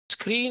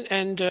screen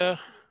and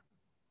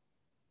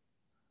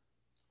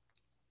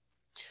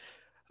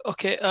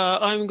okay,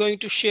 I'm going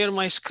to share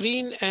my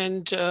screen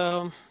and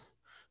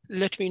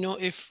let me know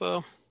if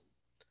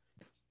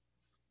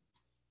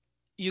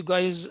you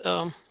guys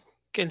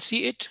can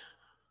see it.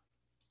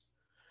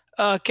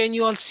 Can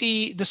you all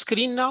see the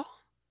screen now?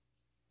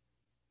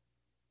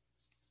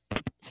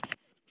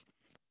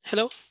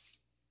 Hello?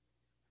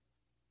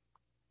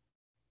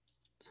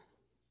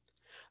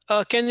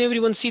 Can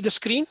everyone see the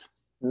screen?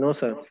 No,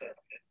 sir.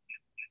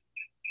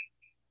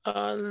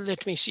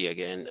 Let me see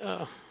again.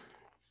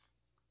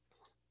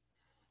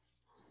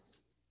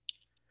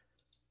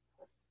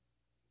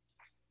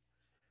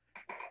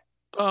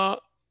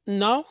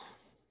 Now?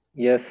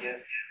 Yes.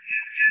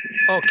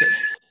 Okay.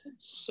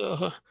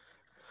 So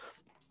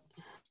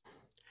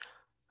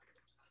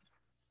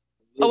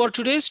our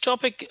today's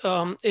topic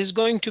is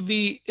going to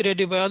be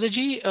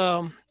radiobiology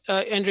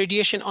and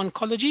radiation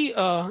oncology.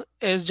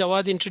 As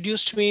Jawad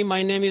introduced me,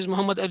 my name is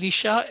Muhammad Ali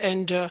Shah,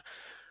 and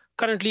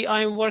currently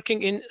I am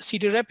working in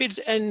Cedar Rapids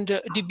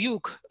and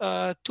Dubuque,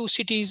 two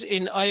cities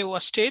in Iowa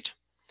State.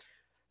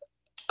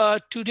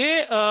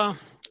 Today,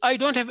 I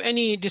don't have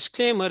any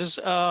disclaimers.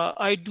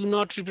 I do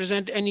not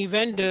represent any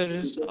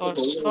vendors or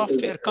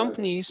software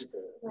companies.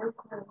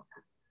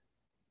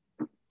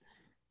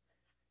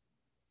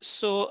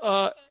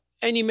 So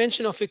any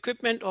mention of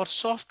equipment or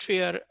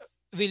software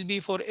will be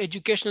for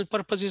educational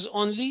purposes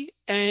only,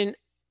 and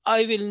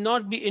I will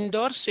not be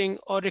endorsing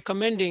or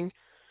recommending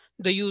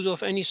the use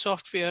of any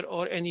software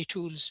or any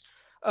tools.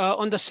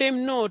 On the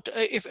same note,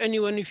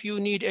 if you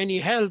need any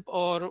help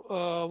or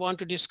want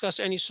to discuss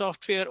any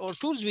software or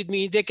tools with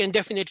me, they can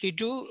definitely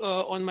do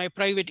on my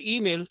private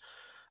email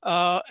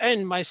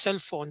and my cell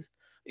phone.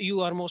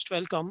 You are most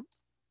welcome.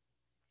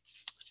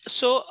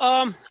 So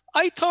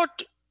I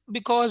thought,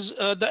 because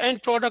the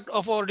end product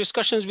of our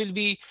discussions will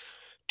be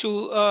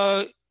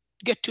to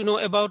get to know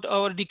about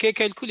our decay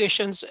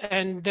calculations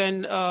and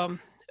then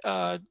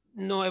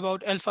know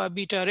about alpha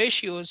beta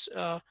ratios.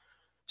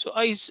 So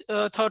I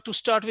thought to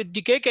start with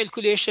decay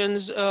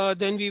calculations,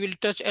 then we will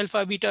touch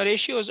alpha beta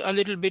ratios a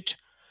little bit.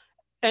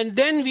 And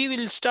then we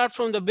will start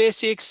from the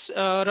basics,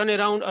 run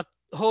around a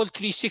whole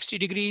 360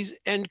 degrees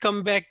and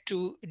come back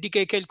to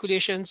decay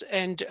calculations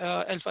and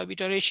alpha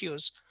beta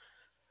ratios.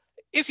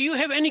 If you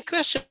have any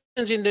questions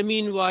in the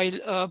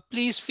meanwhile,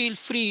 please feel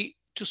free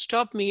to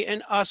stop me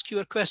and ask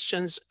your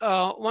questions.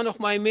 One of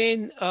my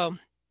main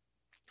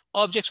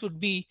objects would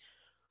be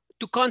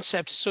to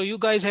concepts. So you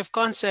guys have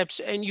concepts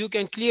and you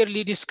can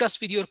clearly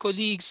discuss with your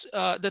colleagues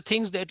the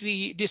things that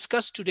we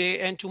discussed today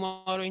and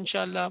tomorrow,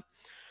 inshallah.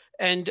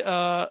 And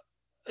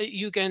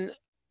you can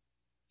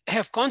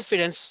have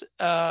confidence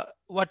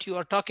what you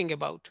are talking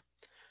about.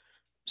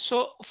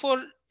 So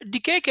for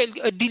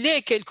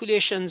delay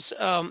calculations,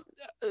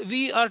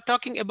 we are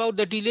talking about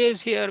the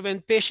delays here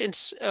when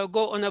patients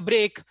go on a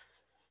break.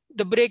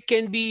 The break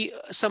can be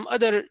some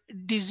other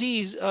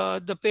disease.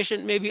 The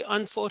patient may be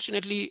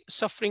unfortunately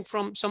suffering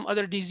from some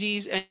other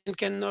disease and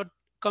cannot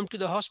come to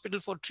the hospital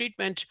for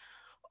treatment,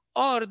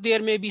 or there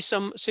may be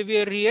some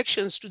severe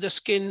reactions to the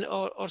skin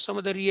or some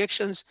other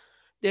reactions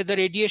that the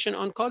radiation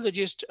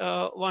oncologist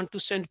want to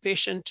send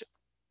patient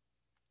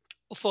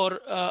for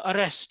a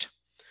rest.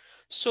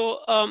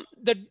 So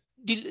the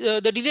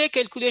delay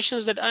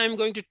calculations that I am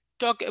going to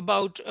talk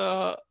about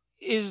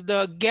is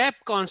the gap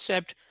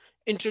concept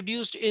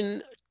introduced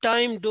in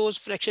time dose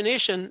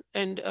fractionation,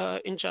 and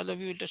inshallah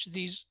we will touch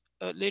these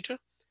later.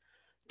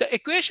 The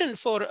equation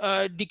for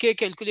delay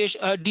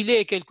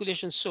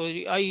calculation,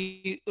 sorry,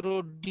 I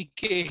wrote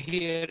decay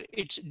here,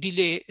 it's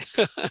delay.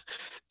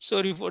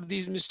 Sorry for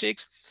these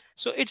mistakes.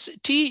 So it's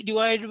T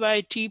divided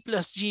by T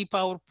plus G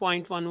power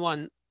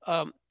 0.11.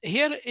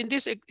 Here in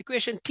this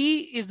equation,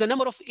 T is the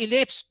number of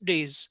elapsed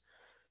days.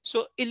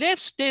 So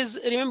elapsed days,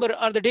 remember,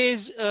 are the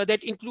days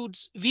that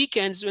includes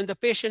weekends when the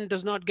patient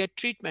does not get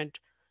treatment.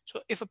 So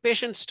if a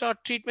patient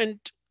start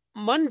treatment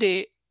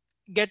Monday,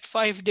 get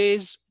 5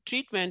 days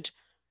treatment,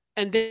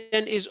 and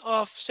then is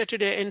off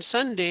Saturday and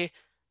Sunday,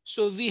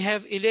 so we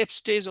have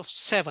elapsed days of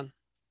 7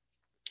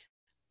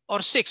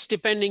 or 6,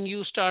 depending.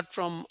 You start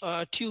from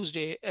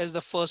Tuesday as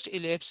the first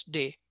elapsed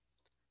day.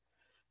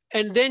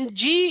 And then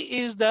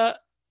G is the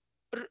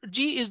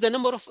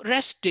number of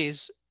rest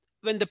days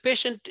when the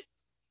patient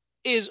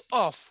is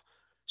off.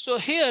 So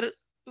here,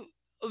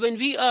 when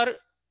we are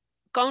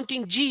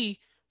counting G,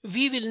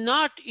 we will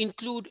not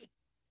include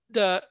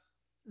the,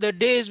 the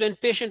days when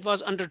patient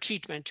was under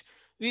treatment.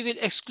 We will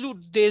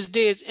exclude these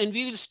days and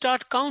we will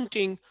start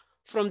counting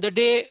from the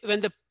day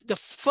when the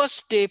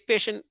first day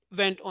patient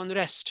went on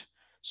rest.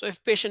 So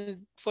if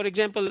patient, for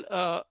example,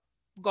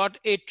 got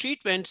 8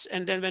 treatments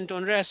and then went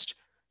on rest,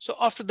 so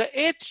after the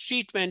 8th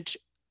treatment,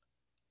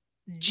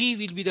 G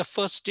will be the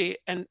first day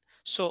and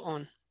so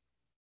on.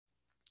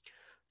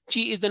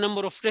 G is the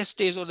number of rest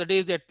days or the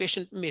days that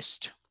patient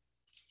missed.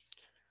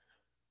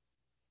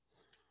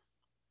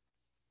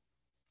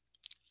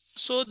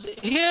 So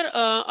here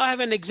I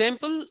have an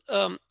example.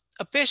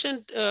 A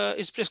patient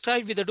is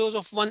prescribed with a dose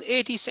of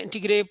 180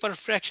 centigrade per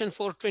fraction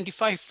for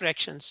 25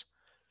 fractions.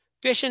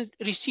 Patient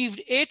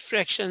received 8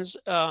 fractions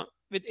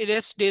with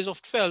elapsed days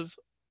of 12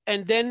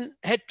 and then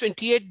had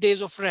 28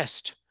 days of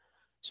rest.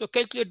 So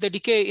calculate the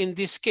decay in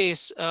this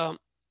case.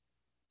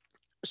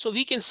 So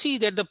we can see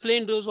that the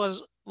plain dose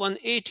was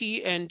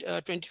 180 and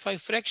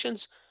 25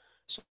 fractions.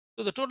 So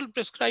the total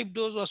prescribed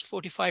dose was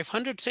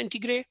 4500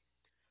 centigrade.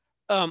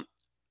 Um,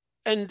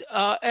 and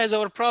as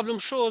our problem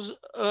shows,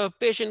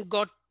 patient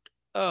got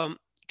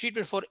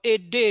treatment for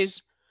 8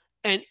 days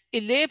and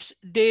elapsed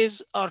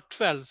days are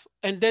 12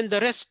 and then the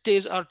rest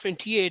days are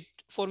 28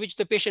 for which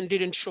the patient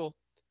didn't show.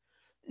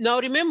 Now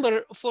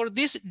remember, for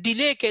this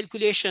delay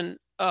calculation,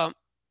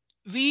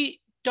 we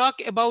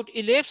talk about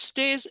elapsed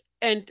days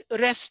and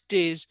rest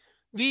days.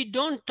 We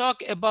don't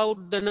talk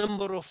about the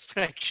number of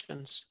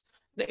fractions.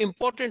 The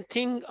important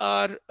thing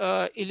are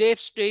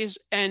elapsed days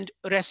and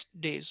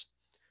rest days.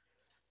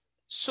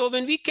 So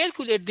when we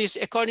calculate this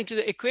according to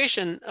the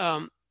equation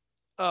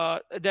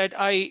that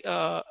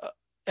I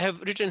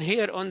have written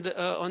here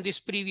on this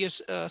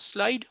previous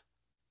slide,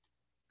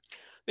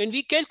 when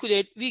we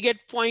calculate, we get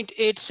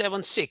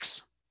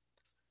 0.876.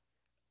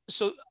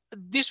 So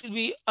this will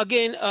be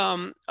again,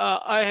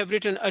 I have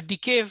written a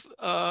decay,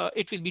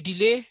 it will be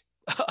delay.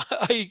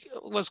 I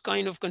was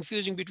kind of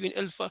confusing between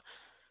alpha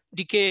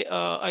decay.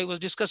 I was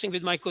discussing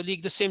with my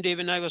colleague the same day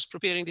when I was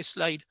preparing this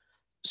slide.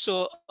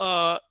 So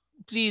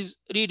please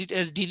read it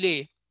as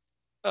delay.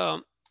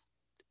 Um,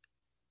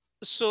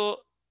 so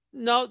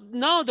now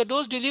the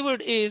dose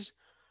delivered is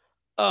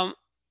um,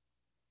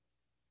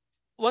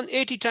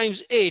 180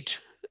 times 8.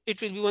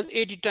 It will be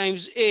 180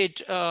 times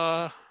 8.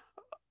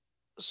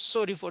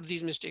 Sorry for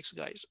these mistakes,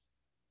 guys.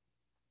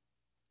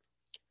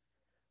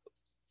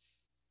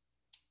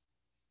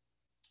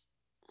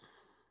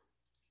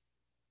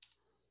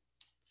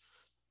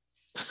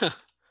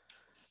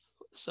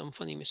 Some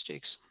funny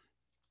mistakes.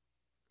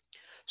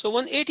 So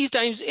 180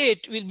 times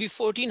 8 will be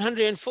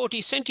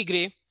 1440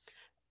 centigrade.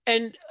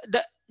 And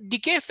the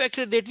decay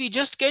factor that we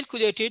just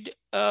calculated,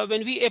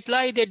 when we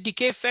apply that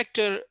decay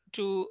factor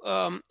to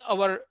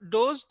our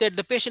dose that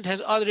the patient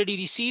has already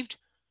received,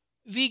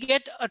 we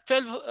get a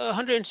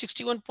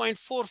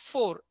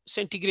 1261.44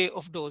 centigrade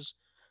of dose.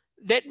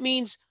 That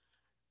means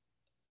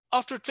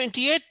after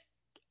 28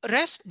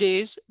 rest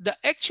days, the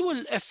actual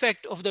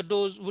effect of the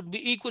dose would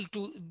be equal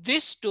to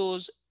this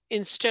dose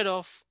instead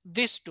of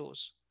this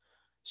dose.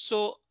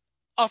 So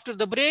after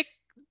the break,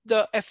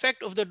 the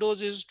effect of the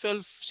dose is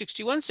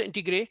 1261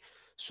 centigrade.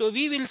 So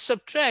we will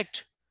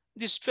subtract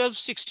this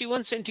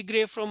 1261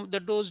 centigrade from the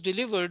dose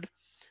delivered,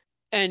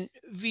 and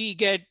we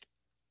get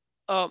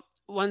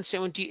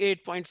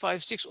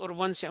 178.56 or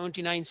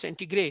 179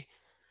 centigrade.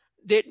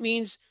 That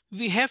means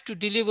we have to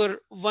deliver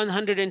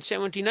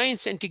 179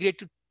 centigrade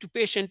to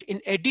patient in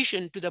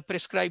addition to the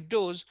prescribed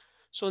dose.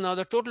 So now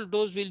the total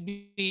dose will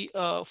be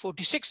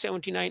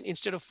 4679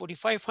 instead of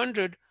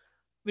 4500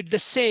 with the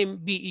same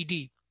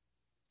BED.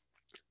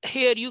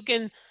 Here you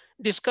can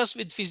discuss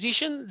with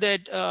physician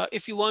that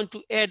if you want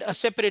to add a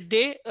separate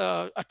day,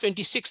 a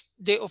 26th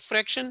day of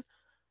fraction,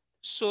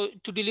 so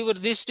to deliver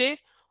this day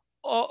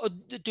or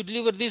to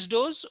deliver this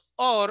dose,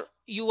 or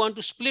you want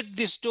to split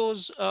this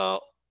dose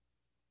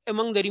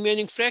among the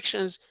remaining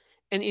fractions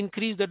and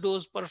increase the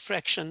dose per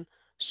fraction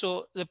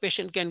so the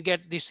patient can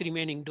get this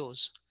remaining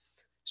dose.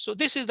 So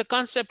this is the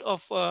concept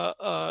of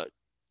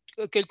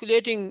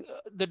calculating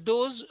the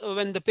dose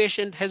when the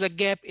patient has a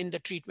gap in the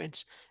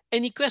treatments.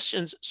 Any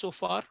questions so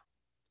far?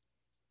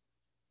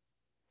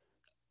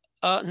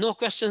 No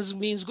questions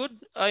means good.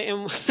 I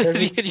am Sir,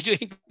 really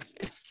doing.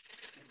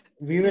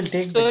 we will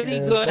take the Sorry,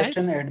 go ahead.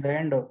 question at the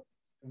end of.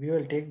 We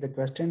will take the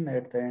question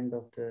at the end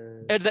of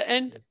the At the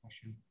end.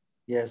 session.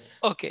 Yes.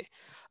 Okay.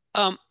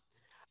 Um,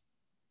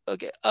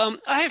 okay.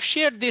 I have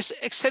shared this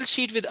Excel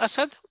sheet with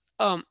Asad.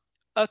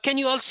 Can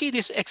you all see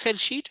this Excel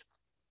sheet?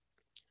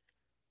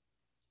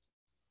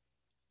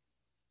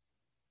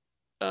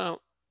 Uh,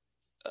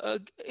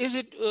 is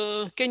it?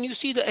 Can you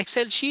see the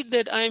Excel sheet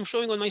that I am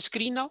showing on my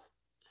screen now?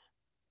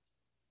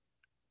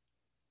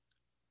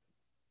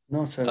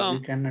 No, sir, we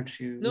cannot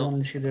see. We No.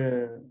 only see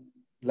the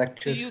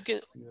lectures. You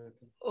can.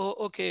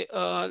 Oh, okay.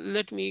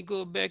 Let me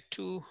go back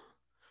to.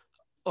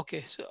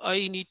 Okay, so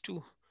I need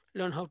to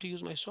learn how to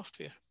use my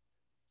software.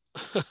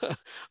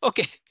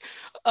 Okay.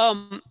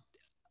 Um,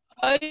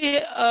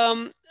 I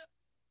um,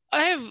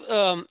 I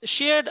have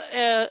shared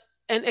an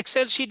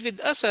Excel sheet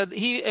with Asad.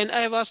 And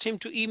I have asked him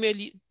to email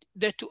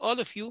that to all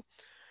of you.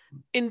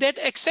 In that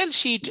Excel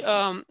sheet,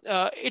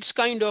 it's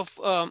kind of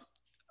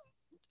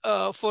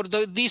for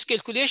these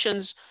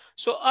calculations.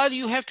 So all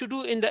you have to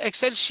do in the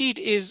Excel sheet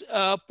is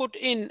put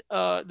in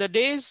the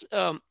days.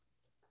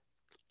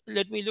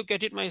 Let me look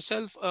at it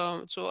myself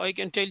so I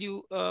can tell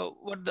you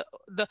what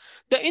the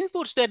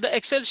inputs that the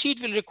Excel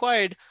sheet will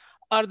require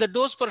are the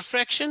dose per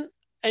fraction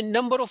and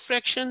number of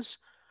fractions,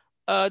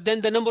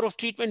 then the number of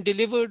treatment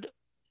delivered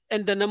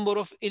and the number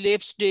of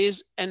elapsed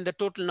days and the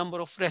total number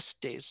of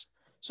rest days.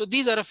 So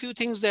these are a few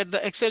things that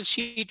the Excel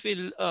sheet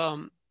will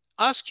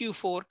ask you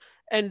for,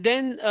 and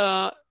then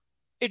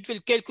it will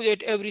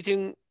calculate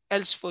everything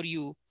else for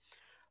you.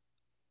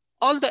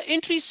 all the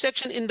entries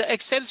section in the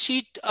Excel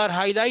sheet are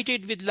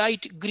highlighted with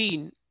light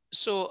green.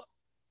 So,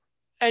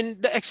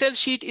 and the Excel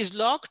sheet is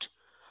locked,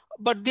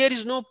 but there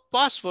is no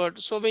password.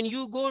 So when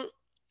you go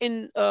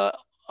in uh,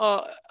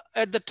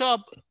 at the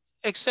top,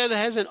 Excel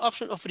has an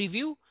option of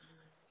review.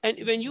 And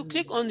when you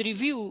click on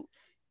review,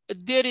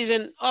 there is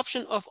an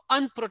option of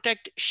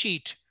unprotect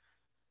sheet.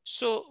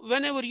 So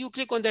whenever you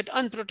click on that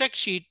unprotect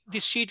sheet,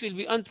 this sheet will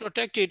be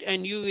unprotected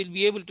and you will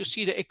be able to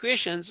see the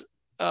equations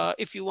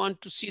if you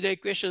want to see the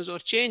equations or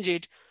change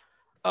it.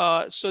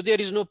 So there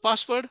is no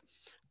password.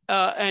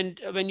 And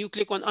when you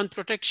click on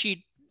unprotect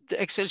sheet,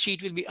 the Excel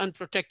sheet will be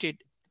unprotected.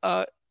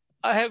 Uh,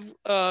 I have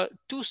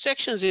two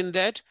sections in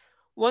that.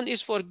 One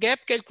is for gap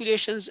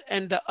calculations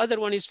and the other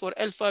one is for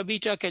alpha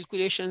beta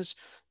calculations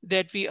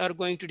that we are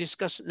going to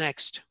discuss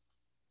next.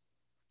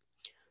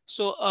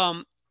 So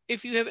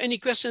if you have any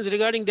questions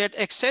regarding that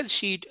Excel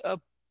sheet,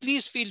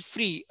 please feel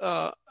free.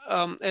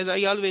 As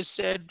I always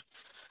said,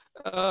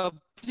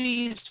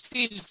 please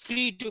feel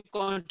free to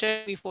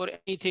contact me for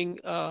anything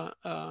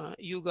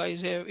you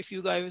guys have. If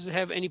you guys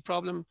have any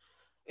problem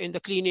in the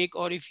clinic,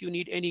 or if you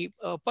need any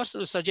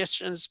personal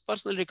suggestions,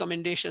 personal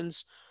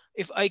recommendations,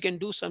 if I can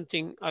do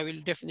something, I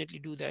will definitely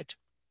do that.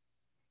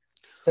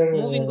 Sir,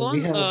 Moving we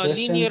on, have a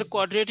linear questions.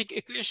 quadratic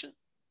equation.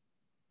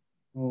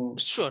 Oh,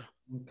 Sure.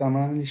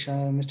 Kamal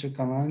Shah, Mr.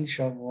 Kamal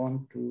Shah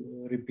want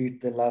to repeat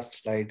the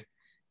last slide,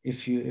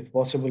 if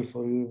possible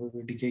for you,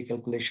 the decay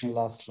calculation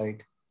last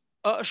slide.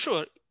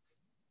 Sure.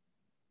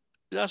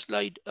 Last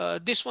slide.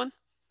 This one.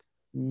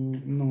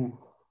 No,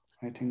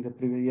 I think the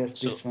previous, yes,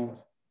 So this one.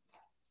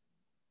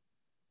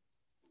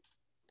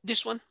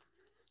 this one,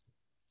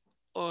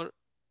 or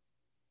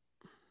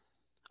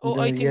oh,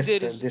 The I think yes, there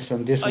sir, is. this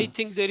one, this I one.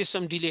 think there is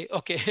some delay.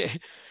 Okay.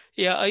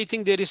 Yeah, I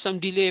think there is some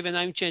delay when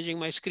I'm changing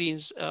my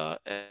screens,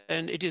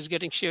 and it is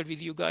getting shared with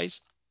you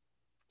guys.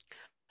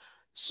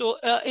 So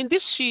in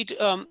this sheet,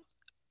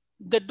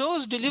 the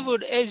dose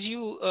delivered, as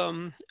you,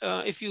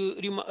 if you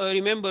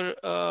remember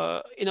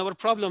in our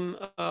problem,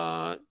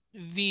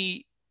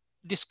 we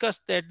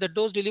discussed that the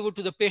dose delivered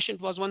to the patient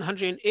was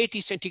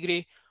 180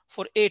 centigrade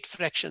for 8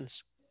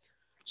 fractions.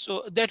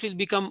 So that will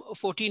become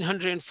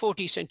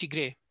 1440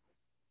 centigrade.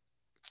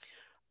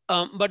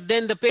 But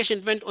then the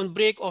patient went on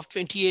break of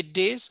 28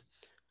 days.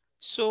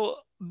 So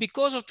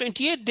because of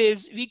 28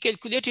 days, we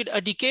calculated a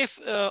decay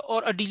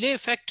or a delay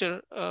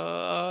factor,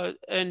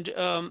 and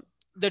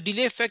the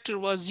delay factor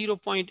was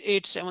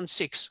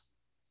 0.876.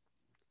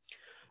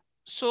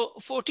 So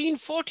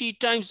 1440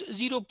 times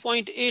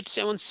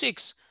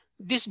 0.876,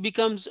 this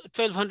becomes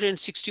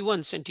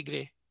 1261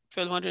 centigrade,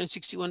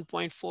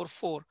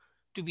 1261.44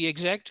 to be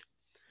exact.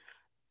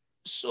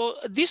 So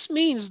this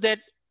means that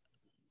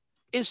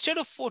instead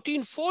of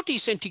 1440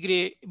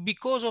 centigrade,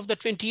 because of the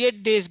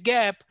 28 days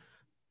gap,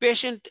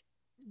 patient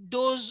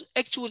dose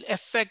actual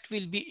effect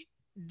will be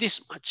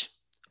this much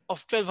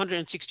of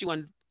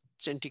 1261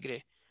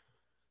 centigrade.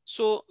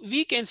 So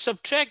we can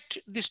subtract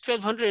this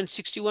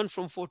 1261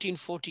 from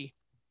 1440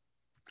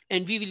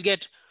 and we will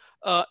get,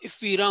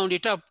 if we round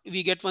it up,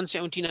 we get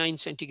 179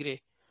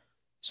 centigrade.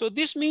 So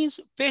this means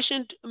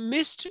patient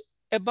missed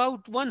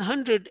about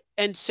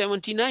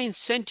 179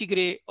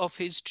 centigrade of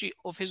his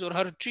or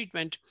her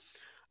treatment.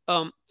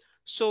 Um,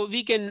 so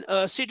we can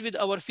sit with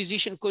our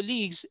physician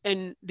colleagues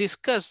and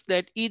discuss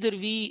that either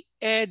we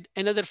add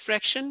another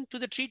fraction to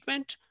the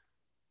treatment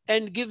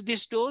and give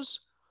this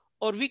dose,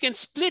 or we can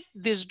split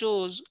this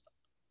dose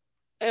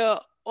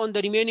on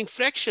the remaining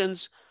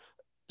fractions.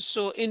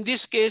 So in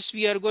this case,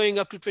 we are going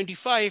up to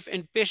 25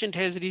 and patient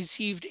has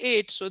received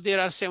 8. So there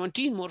are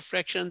 17 more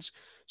fractions.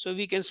 So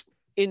we can,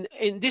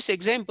 in this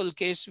example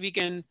case, we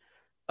can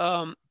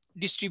um,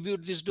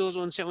 distribute this dose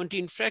on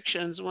 17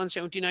 fractions,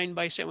 179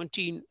 by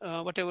 17,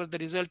 whatever the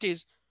result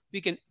is,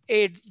 we can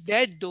add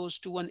that dose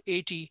to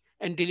 180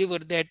 and deliver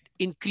that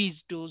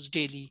increased dose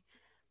daily.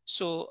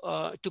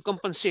 So to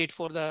compensate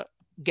for the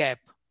gap.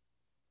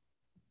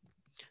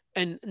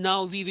 And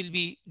now we will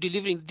be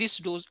delivering this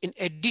dose in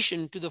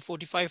addition to the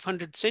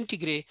 4500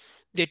 centigrade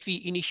that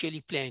we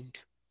initially planned.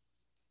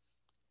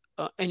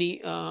 Uh,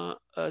 any, uh,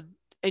 uh,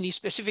 any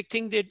specific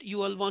thing that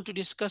you all want to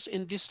discuss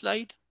in this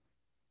slide?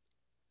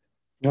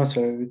 No,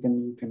 sir, you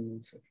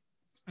can, sir.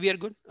 We are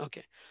good.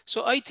 Okay.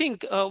 So I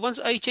think once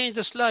I change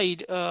the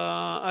slide,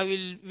 I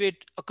will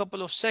wait a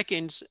couple of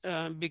seconds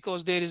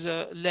because there is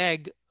a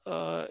lag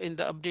in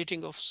the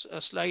updating of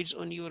slides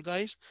on your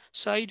guys'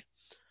 side.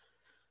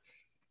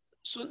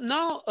 So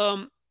now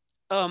um,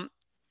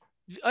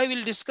 I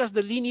will discuss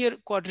the linear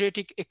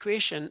quadratic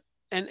equation.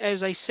 And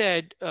as I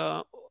said,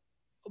 uh,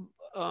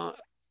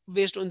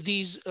 based on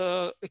these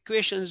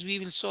equations, we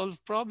will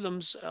solve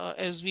problems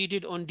as we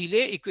did on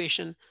delay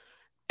equation.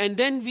 And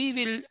then we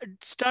will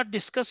start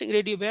discussing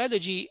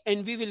radiobiology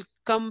and we will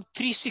come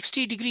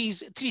 360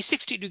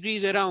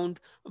 degrees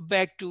around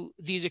back to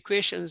these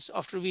equations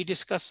after we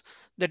discuss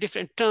the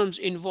different terms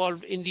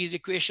involved in these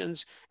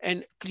equations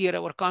and clear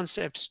our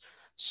concepts.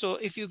 So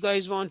if you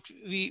guys want,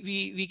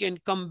 we can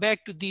come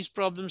back to these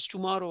problems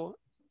tomorrow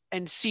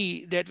and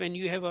see that when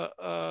you have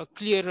a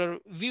clearer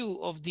view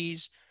of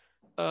these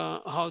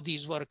how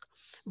these work.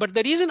 But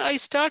the reason I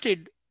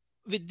started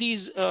with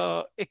these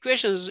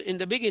equations in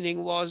the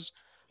beginning was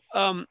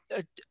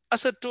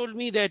Asad told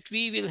me that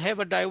we will have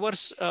a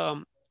diverse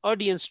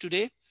audience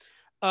today,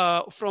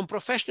 from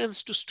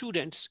professionals to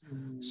students.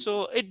 Mm.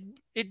 So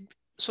it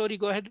sorry,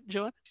 go ahead,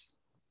 Jawad.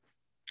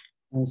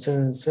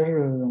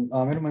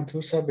 Amir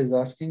Mansoor Saab is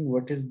asking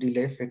what is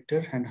delay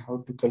factor and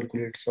how to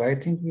calculate. So I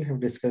think we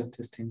have discussed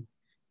this thing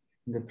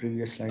in the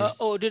previous slides.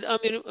 Oh, did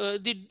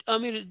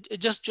Amir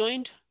just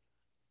joined,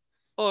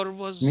 or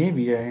was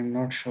Maybe I am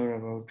not sure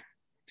about.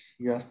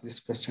 He asked this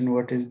question: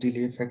 what is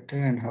delay factor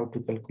and how to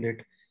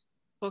calculate?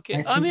 okay? I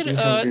think Amir, we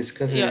have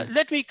discussed yeah, it.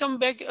 let me come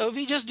back.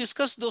 We just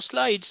discussed those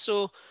slides,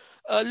 so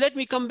let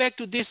me come back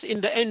to this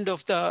in the end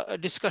of the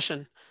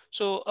discussion.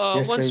 So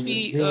Yes, once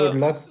we would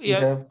love to yeah,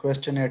 have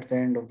question at the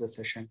end of the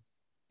session.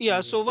 yeah, We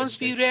will so get once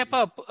we back to wrap you.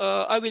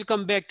 up, I will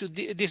come back to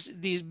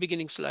these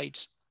beginning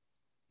slides.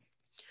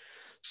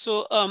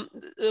 So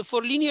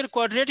for linear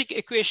quadratic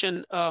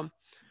equation,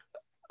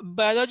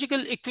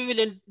 biological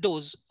equivalent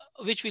dose,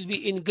 which will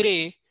be in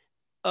gray,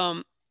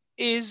 um,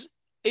 is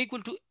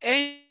equal to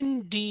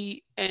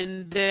nd,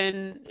 and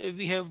then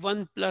we have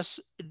 1 plus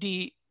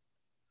d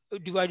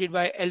divided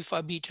by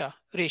alpha beta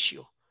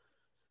ratio.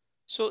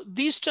 So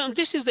these terms,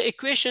 this is the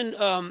equation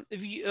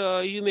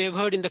you may have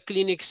heard in the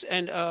clinics,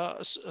 and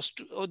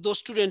those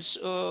students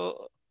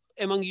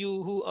among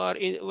you who are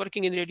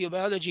working in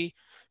radiobiology,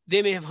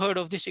 they may have heard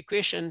of this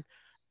equation.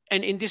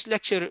 And in this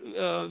lecture,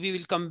 we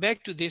will come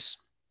back to this.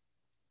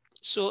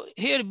 So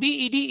here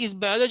BED is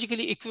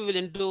biologically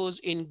equivalent dose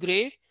in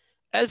gray.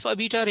 Alpha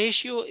beta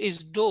ratio is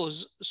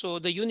dose, so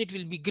the unit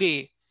will be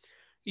gray.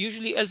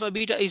 Usually alpha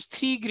beta is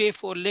 3 gray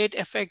for late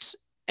effects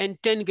and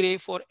 10 gray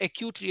for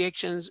acute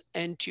reactions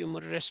and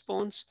tumor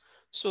response.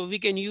 So we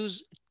can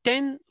use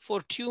 10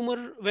 for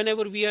tumor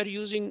whenever we are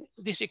using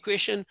this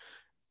equation.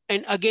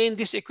 And again,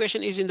 this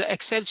equation is in the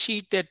Excel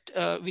sheet that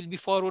will be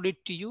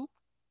forwarded to you.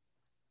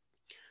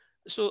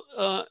 So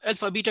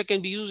alpha beta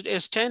can be used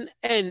as 10,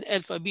 and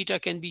alpha beta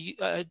can be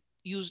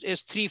used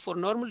as 3 for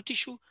normal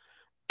tissue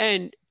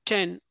and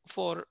 10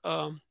 for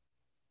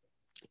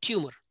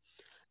tumor.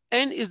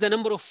 N is the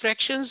number of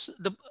fractions.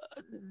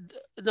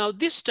 Now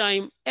this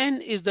time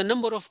N is the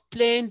number of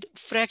planned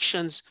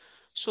fractions.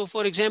 So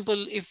for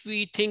example, if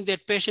we think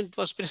that patient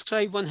was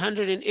prescribed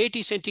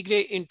 180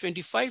 centigrade in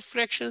 25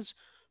 fractions,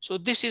 so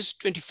this is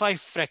 25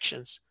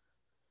 fractions.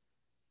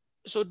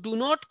 So do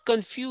not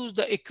confuse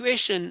the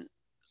equation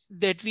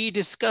that we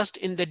discussed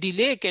in the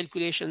delay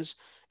calculations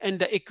and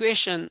the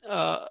equation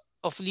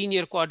of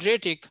linear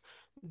quadratic.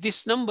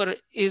 This number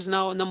is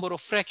now number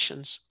of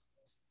fractions.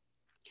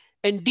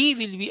 And D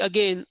will be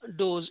again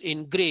dose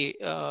in gray,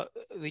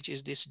 which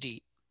is this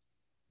D.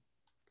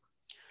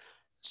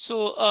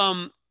 So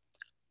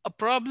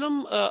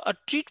a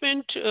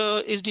treatment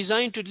is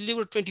designed to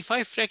deliver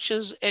 25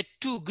 fractions at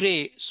 2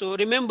 gray. So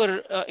remember,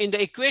 in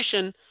the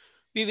equation,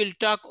 we will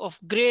talk of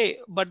gray,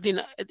 but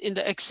then in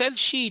the Excel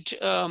sheet,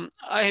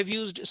 I have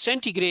used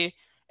centigrade,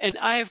 and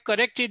I have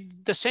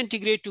corrected the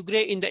centigrade to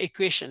gray in the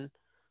equation.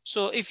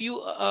 So if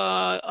you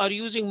are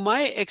using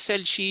my Excel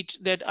sheet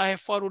that I have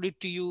forwarded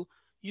to you,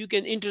 you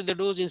can enter the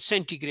dose in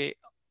centigrade,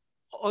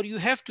 or you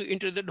have to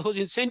enter the dose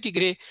in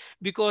centigrade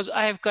because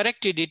I have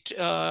corrected it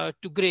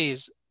to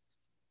grays.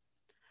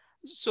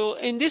 So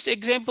in this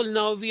example,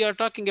 now we are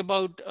talking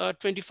about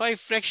 25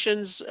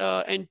 fractions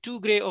and 2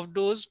 gray of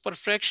dose per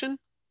fraction.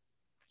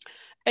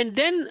 And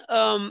then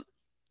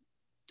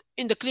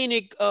in the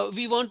clinic,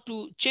 we want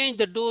to change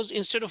the dose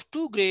instead of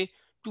 2 gray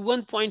to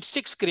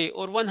 1.6 gray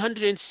or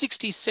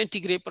 160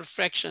 centigrade per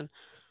fraction.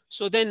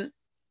 So then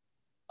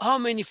how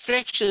many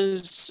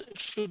fractions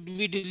should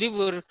we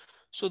deliver?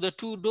 So the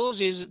two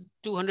doses,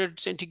 200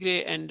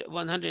 centigrade and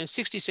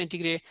 160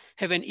 centigrade,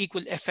 have an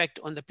equal effect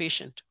on the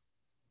patient.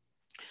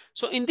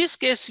 So in this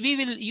case, we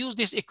will use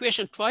this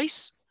equation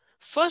twice.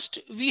 First,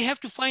 we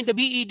have to find the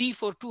BED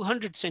for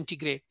 200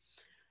 centigrade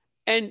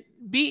and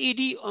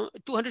BED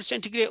 200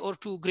 centigrade or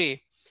 2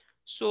 gray.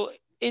 So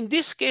in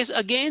this case,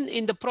 again,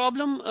 in the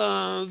problem,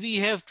 we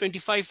have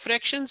 25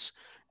 fractions,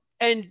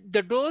 and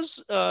the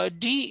dose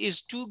D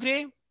is 2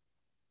 gray,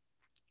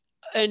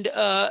 and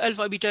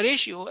alpha beta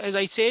ratio, as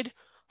I said,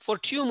 for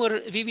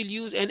tumor, we will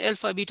use an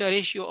alpha beta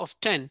ratio of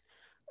 10.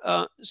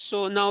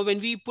 So now when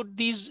we put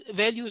these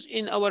values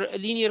in our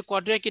linear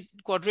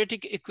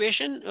quadratic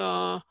equation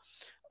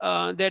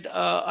that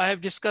I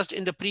have discussed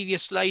in the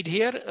previous slide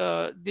here,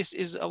 this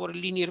is our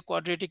linear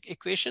quadratic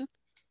equation.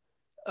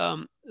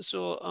 I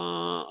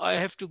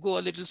have to go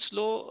a little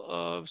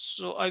slow,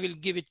 so I will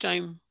give it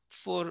time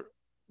for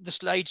the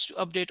slides to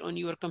update on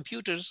your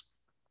computers.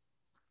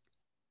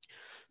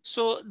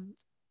 So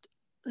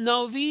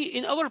now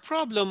in our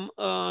problem,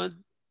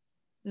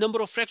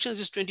 number of fractions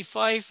is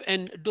 25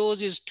 and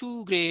dose is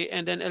 2 gray,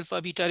 and then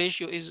alpha beta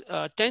ratio is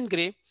 10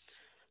 gray.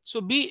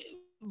 So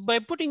by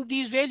putting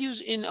these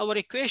values in our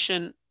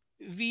equation,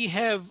 we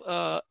have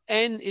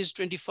n is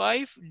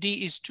 25,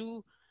 d is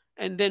 2,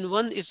 and then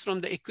 1 is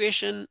from the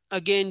equation.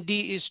 Again,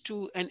 d is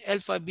 2 and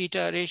alpha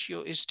beta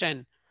ratio is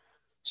 10.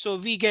 So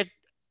we get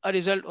a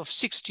result of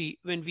 60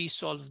 when we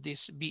solve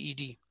this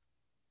BED.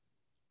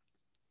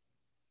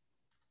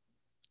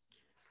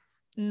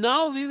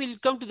 Now we will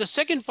come to the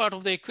second part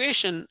of the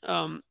equation.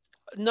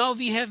 Now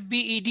we have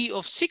BED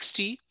of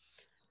 60,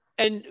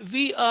 and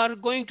we are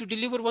going to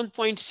deliver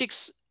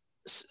 1.6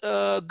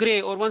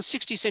 gray or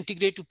 160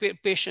 centigrade to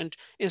patient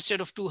instead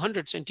of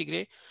 200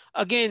 centigrade.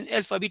 Again,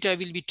 alpha beta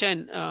will be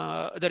 10.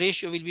 The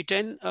ratio will be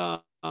 10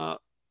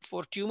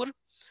 for tumor.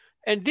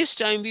 And this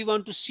time we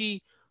want to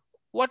see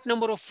what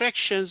number of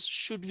fractions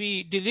should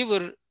we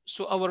deliver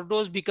so our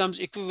dose becomes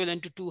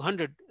equivalent to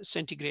 200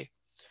 centigrade.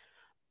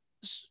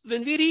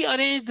 When we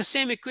rearrange the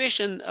same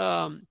equation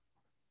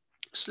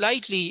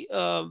slightly,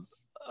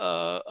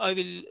 I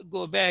will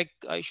go back.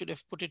 I should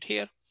have put it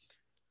here.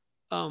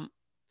 Um,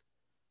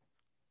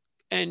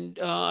 and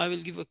I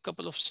will give a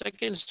couple of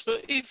seconds. So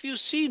if you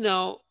see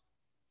now,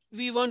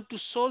 we want to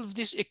solve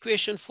this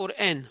equation for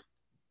n.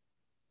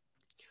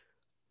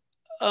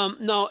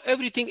 Now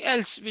everything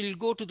else will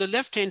go to the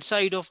left-hand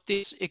side of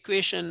this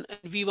equation,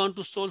 and we want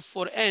to solve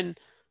for n.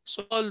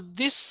 So all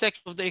this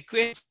section of the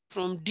equation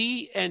from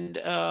D and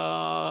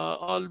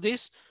all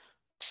this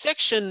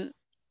section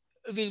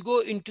will go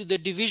into the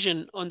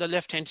division on the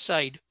left-hand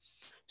side.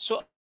 So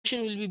our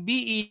equation will be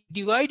BE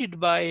divided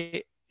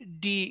by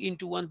D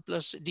into 1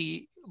 plus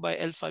D by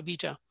alpha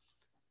beta.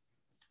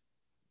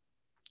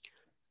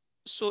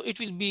 So it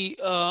will be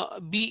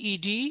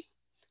BED.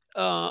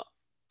 Uh,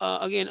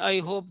 Again, I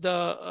hope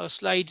the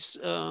slides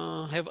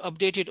have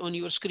updated on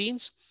your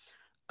screens.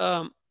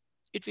 Um,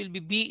 it will be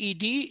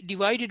BED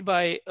divided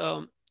by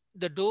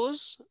the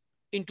dose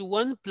into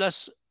 1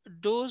 plus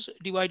dose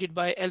divided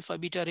by alpha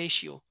beta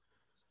ratio.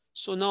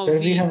 So now Sir,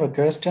 we we, have a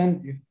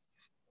question.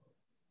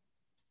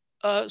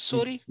 If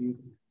sorry, you,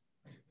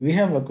 we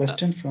have a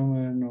question from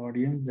an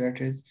audience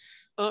that is,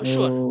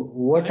 sure, go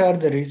what ahead. are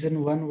the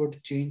reason one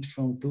would change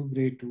from 2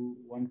 gray to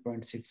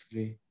 1.6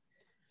 gray?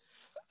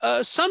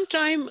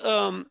 Sometime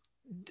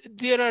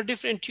there are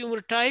different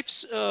tumor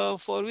types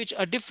for which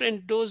a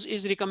different dose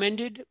is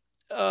recommended.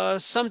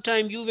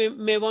 Sometime you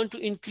may want to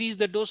increase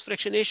the dose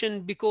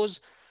fractionation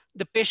because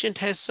the patient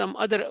has some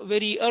other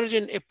very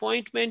urgent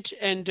appointment,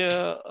 and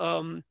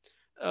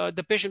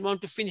the patient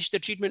want to finish the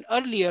treatment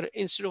earlier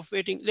instead of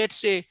waiting. Let's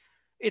say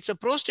it's a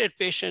prostate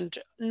patient.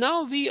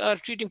 Now we are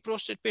treating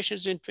prostate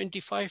patients in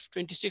 25,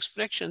 26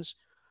 fractions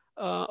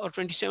or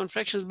 27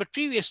 fractions, but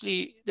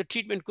previously the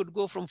treatment could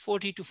go from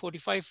 40 to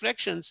 45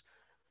 fractions.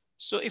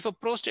 So if a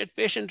prostate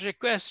patient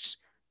requests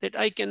that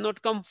I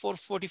cannot come for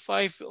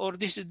 45, or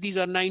these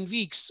are 9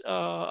 weeks,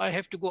 I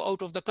have to go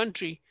out of the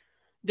country,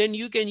 then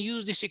you can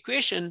use this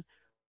equation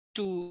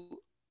to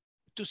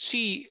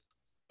see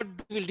what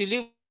dose will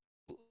deliver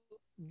to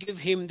give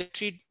him the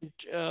treatment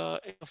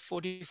in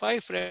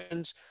 45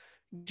 fractions,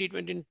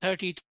 treatment in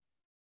 30, 32,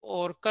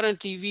 or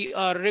currently we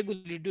are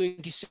regularly doing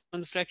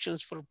 27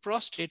 fractions for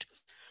prostate.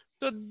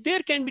 So there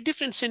can be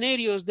different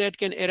scenarios that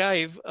can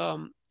arrive,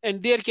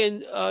 and there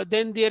can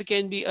then there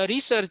can be a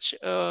research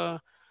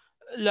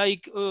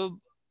like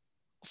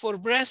for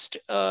breast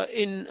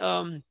in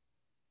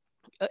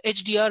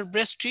HDR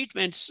breast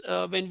treatments.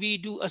 When we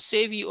do a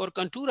SAVI or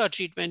Contura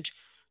treatment,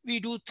 we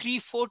do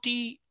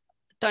 340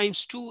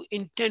 times 2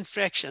 in 10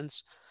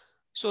 fractions.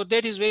 So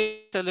that is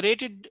very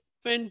accelerated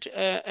treatment,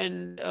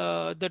 and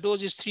the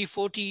dose is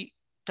 340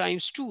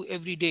 times 2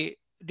 every day,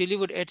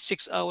 delivered at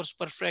 6 hours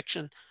per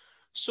fraction.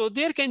 So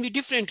there can be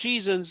different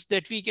reasons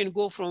that we can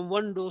go from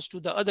one dose to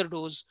the other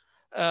dose.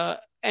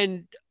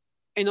 And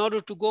in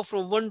order to go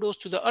from one dose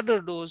to the other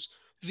dose,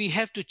 we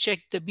have to check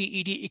the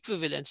BED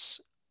equivalence.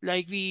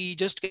 Like we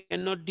just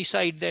cannot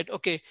decide that,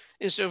 okay,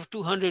 instead of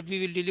 200, we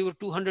will deliver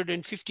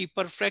 250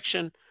 per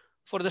fraction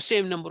for the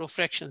same number of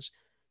fractions.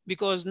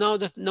 Because now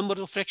the number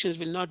of fractions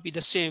will not be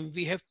the same.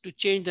 We have to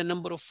change the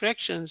number of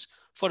fractions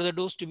for the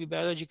dose to be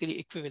biologically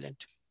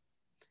equivalent.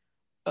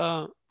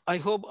 Uh, I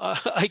hope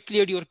I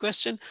cleared your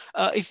question.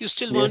 If you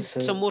still want Yes,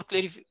 some sir. more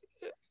clarification,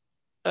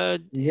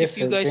 Yes, if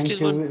you sir. guys Thank still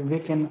you.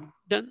 want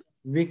done,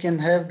 We can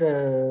have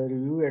the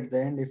review at the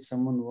end if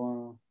someone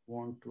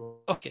want to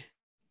ask. okay.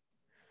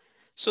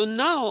 So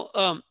now,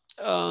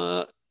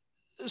 uh,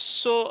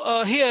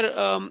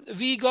 here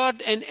we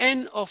got an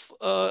n of,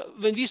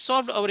 when we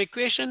solved our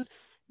equation,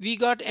 we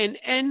got an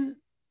n,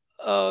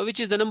 which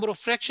is the number of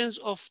fractions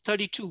of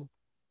 32.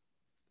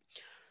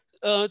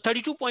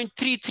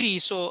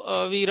 32.33,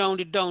 so we round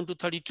it down to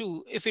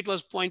 32. If it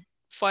was zero point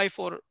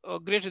 0.5 or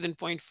greater than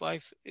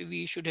 0.5,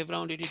 we should have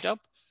rounded it up.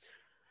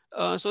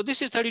 So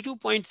this is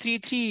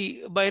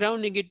 32.33. By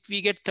rounding it,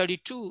 we get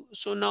 32.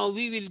 So now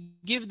we will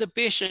give the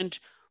patient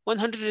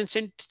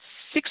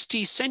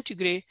 160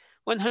 centigrade,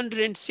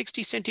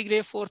 160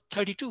 centigrade for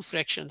 32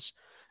 fractions.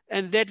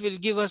 And that will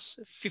give us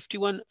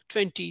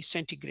 5120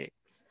 centigrade.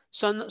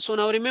 So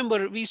now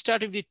remember, we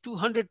started with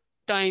 200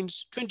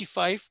 times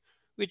 25,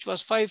 which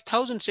was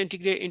 5000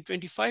 centigrade in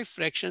 25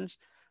 fractions.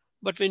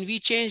 But when we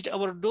changed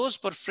our dose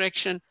per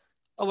fraction,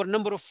 our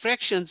number of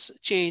fractions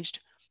changed.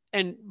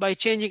 And by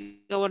changing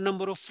our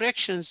number of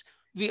fractions,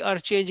 we are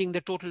changing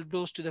the total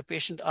dose to the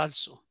patient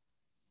also.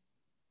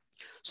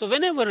 So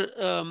whenever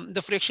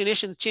the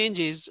fractionation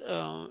changes,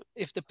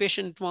 if the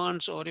patient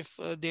wants or if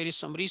there is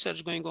some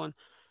research going on,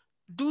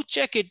 do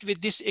check it with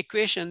this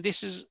equation.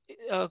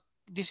 Uh,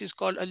 this is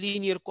called a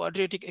linear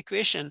quadratic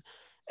equation,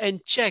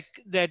 and check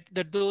that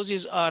the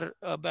doses are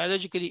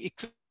biologically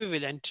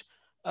equivalent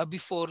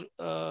before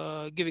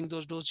giving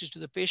those doses to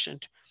the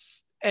patient.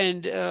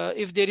 And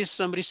if there is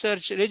some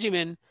research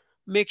regimen,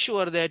 make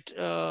sure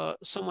that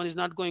someone is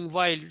not going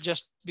wild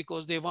just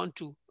because they want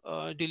to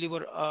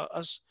deliver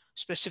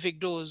specific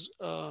dose.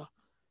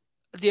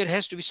 There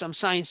has to be some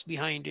science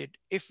behind it.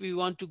 If we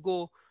want to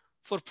go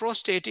for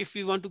prostate, if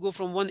we want to go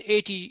from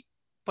 180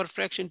 per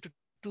fraction to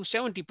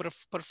 270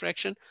 per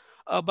fraction,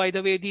 by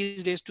the way,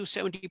 these days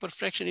 270 per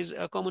fraction is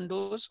a common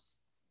dose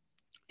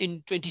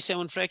in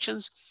 27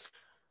 fractions.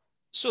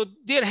 So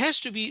there has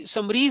to be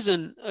some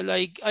reason,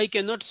 like I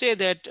cannot say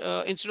that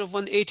instead of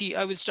 180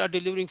 I will start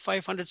delivering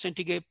 500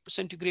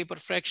 centigrade per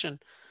fraction.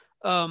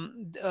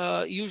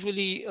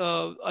 Usually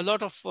a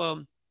lot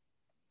of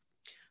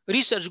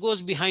research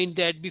goes behind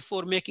that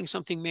before making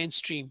something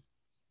mainstream.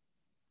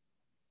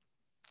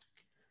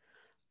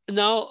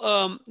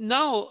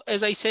 Now,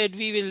 as I said,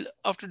 we will,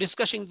 after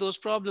discussing those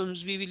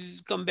problems, we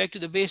will come back to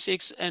the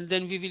basics, and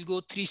then we will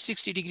go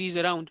 360 degrees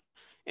around,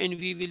 and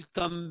we will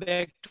come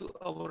back to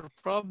our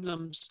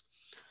problems.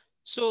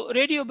 So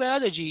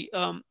radiobiology,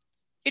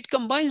 it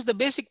combines the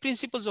basic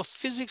principles of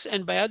physics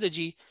and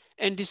biology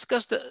and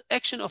discuss the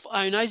action of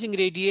ionizing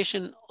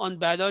radiation on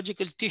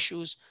biological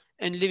tissues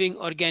and living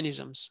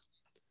organisms.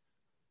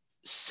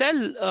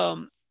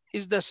 Cell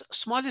is the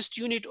smallest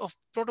unit of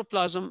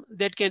protoplasm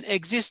that can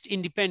exist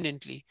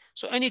independently.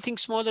 So anything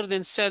smaller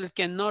than cell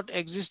cannot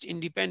exist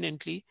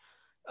independently.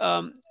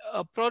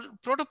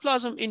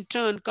 Protoplasm in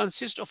turn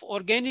consists of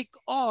organic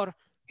or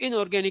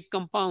inorganic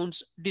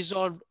compounds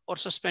dissolved or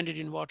suspended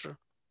in water.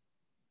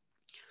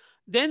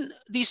 Then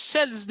these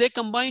cells, they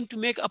combine to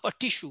make up a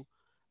tissue.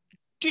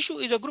 Tissue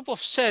is a group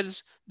of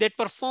cells that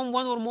perform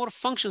one or more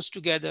functions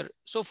together.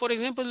 So for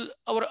example,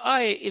 our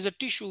eye is a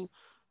tissue.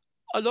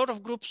 A lot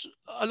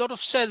of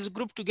cells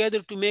group together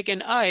to make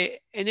an eye,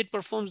 and it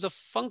performs the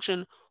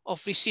function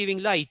of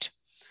receiving light.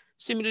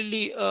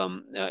 Similarly,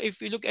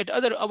 if we look at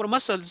our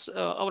muscles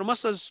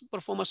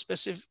perform a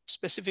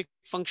specific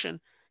function.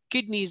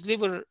 Kidneys,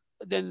 liver,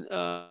 then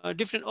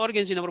different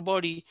organs in our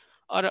body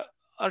are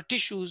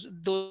tissues.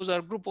 Those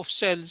are group of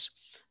cells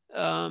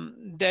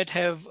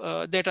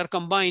that are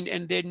combined,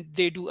 and then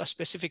they do a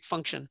specific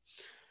function.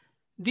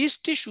 These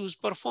tissues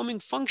performing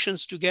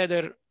functions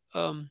together.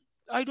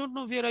 I don't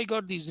know where I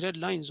got these red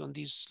lines on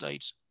these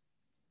slides.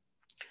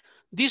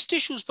 These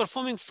tissues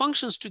performing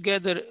functions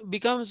together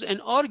becomes an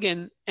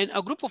organ, and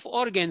a group of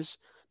organs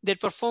that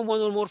perform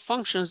one or more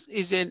functions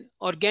is an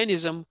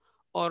organism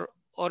or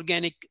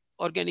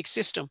organic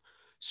system.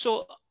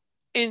 So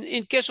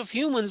in case of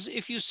humans,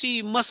 if you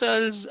see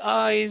muscles,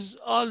 eyes,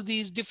 all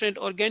these different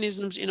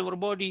organisms in our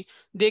body,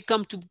 they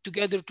come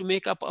together to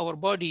make up our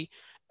body,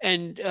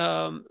 and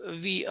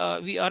we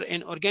are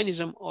an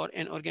organism or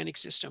an organic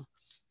system.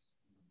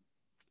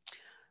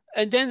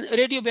 And then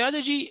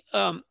radiobiology,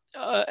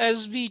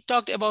 as we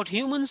talked about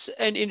humans,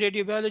 and in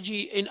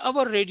radiobiology, in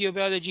our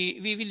radiobiology,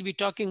 we will be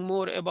talking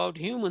more about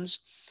humans.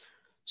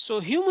 So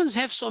humans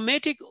have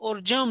somatic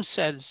or germ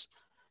cells.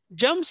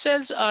 Germ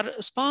cells are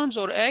sperms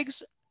or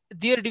eggs.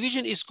 Their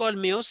division is called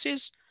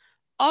meiosis.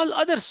 All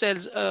other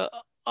cells,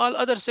 all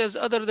other cells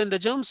other than the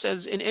germ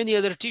cells in any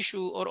other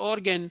tissue or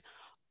organ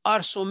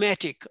are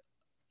somatic.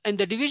 And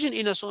the division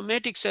in a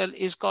somatic cell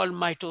is called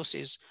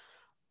mitosis.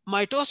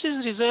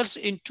 Mitosis results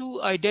in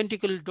two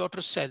identical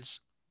daughter cells.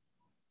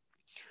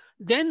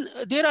 Then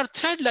there are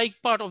thread-like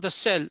part of the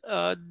cell.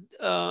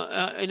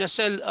 In a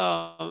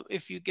cell,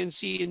 if you can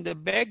see in the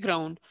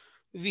background,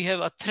 we have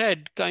a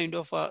thread kind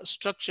of a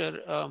structure.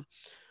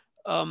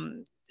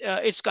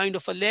 It's kind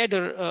of a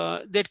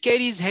ladder that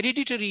carries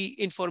hereditary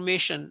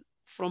information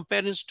from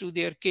parents to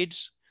their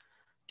kids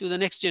to the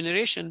next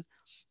generation.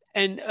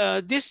 And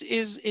this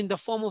is in the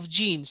form of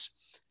genes.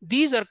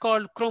 These are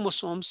called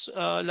chromosomes.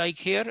 Like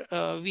here,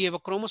 we have a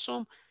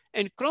chromosome,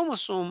 and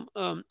chromosome,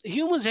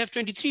 humans have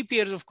 23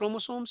 pairs of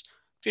chromosomes.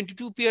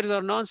 22 pairs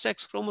are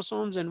non-sex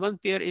chromosomes, and one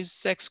pair is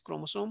sex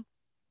chromosome.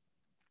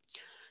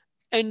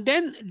 And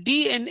then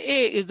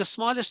DNA is the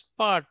smallest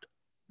part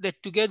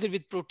that together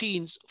with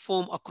proteins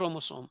form a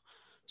chromosome.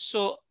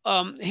 So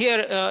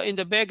here in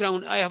the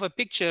background, I have a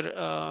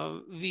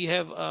picture. We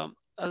have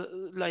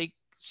like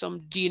some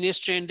DNA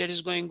strand that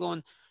is going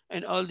on,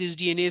 and all these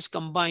DNAs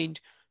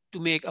combined to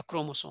make a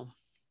chromosome.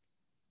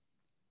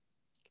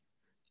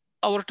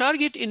 Our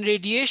target in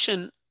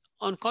radiation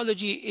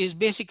oncology is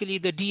basically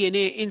the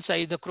DNA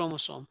inside the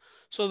chromosome.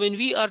 So when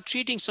we are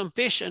treating some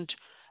patient,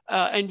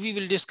 and we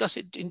will discuss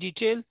it in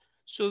detail,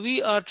 so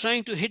we are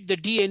trying to hit the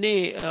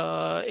DNA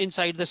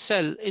inside the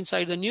cell,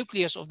 inside the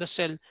nucleus of the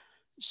cell.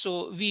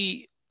 So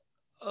we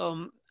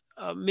um,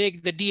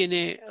 make the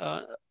DNA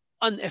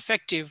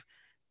ineffective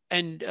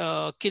and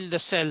kill the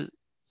cell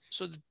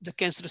so that the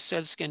cancerous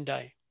cells can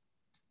die.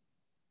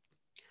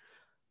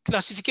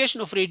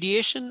 Classification of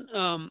radiation.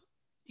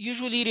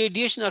 Usually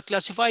radiation are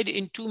classified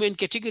in two main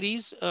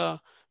categories,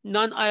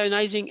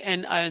 non-ionizing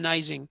and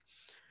ionizing.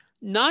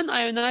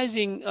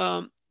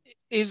 Non-ionizing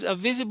is a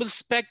visible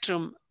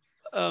spectrum,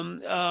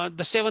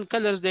 the 7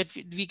 colors that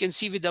we can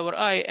see with our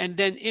eye, and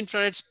then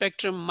infrared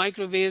spectrum,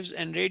 microwaves,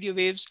 and radio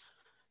waves.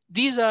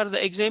 These are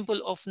the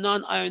example of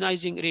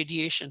non-ionizing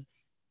radiation.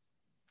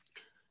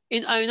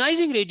 In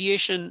ionizing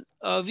radiation,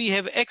 we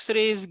have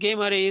X-rays,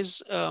 gamma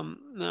rays,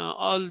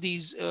 all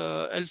these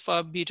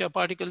alpha, beta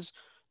particles.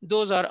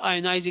 Those are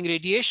ionizing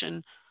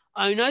radiation.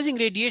 Ionizing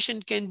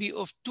radiation can be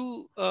of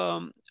two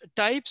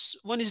types.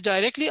 One is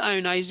directly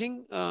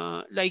ionizing,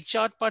 like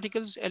charged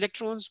particles,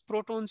 electrons,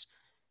 protons,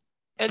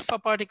 alpha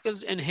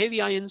particles, and heavy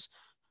ions.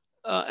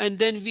 And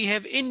then we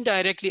have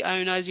indirectly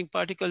ionizing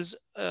particles,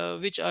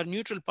 which are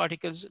neutral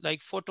particles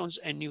like photons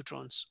and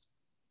neutrons.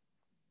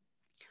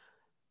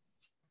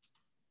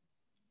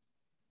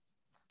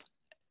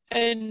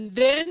 And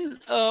then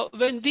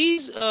when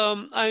these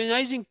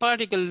ionizing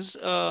particles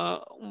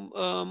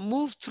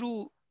move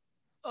through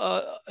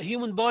a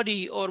human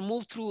body or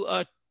move through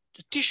a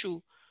tissue,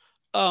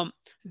 um,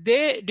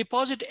 they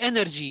deposit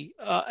energy,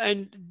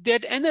 and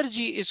that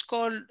energy is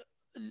called,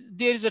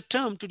 there is a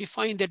term to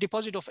define the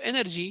deposit of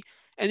energy,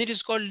 and it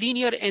is called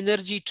linear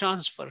energy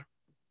transfer.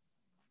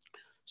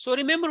 So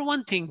remember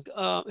one thing,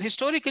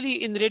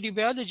 historically in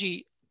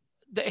radiobiology,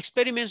 the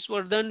experiments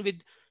were done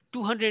with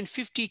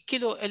 250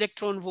 kilo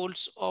electron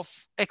volts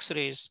of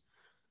X-rays.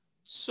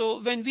 So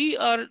when we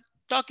are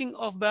talking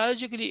of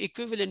biologically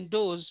equivalent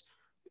dose,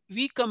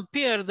 we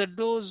compare the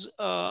dose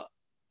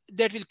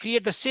that will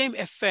create the same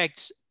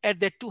effects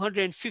at that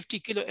 250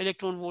 kilo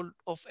electron volt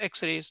of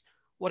X-rays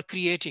were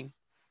creating.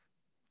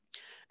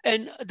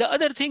 And the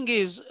other thing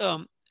is,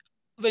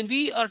 when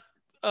we are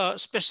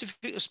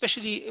specific,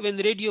 especially when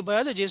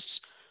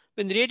radiobiologists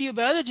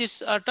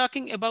are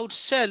talking about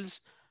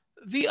cells,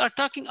 we are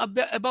talking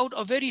about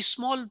a very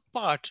small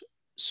part.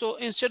 So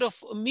instead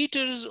of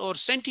meters or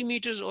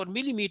centimeters or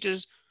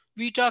millimeters,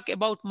 we talk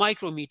about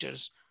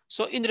micrometers.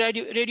 So in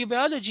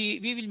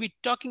radiobiology, we will be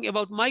talking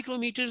about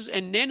micrometers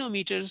and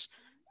nanometers,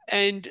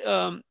 and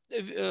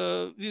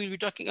we will be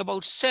talking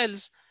about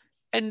cells,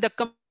 and the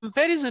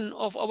comparison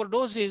of our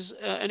doses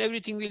and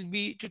everything will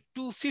be to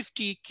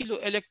 250 kilo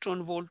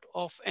electron volt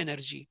of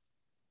energy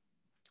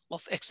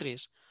of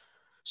X-rays.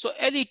 So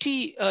LET,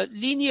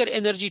 linear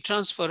energy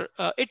transfer,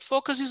 it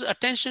focuses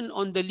attention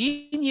on the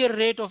linear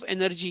rate of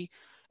energy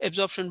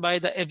absorption by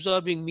the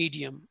absorbing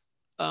medium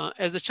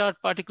as the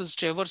charged particles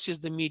traverses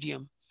the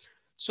medium.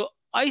 So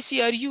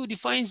ICRU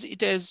defines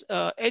it as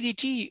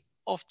LET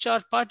of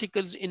charged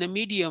particles in a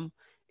medium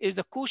is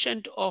the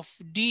quotient of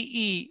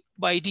dE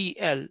by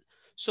dL.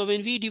 So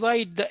when we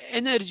divide the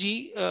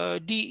energy,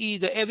 dE,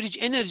 the average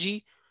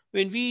energy,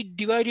 when we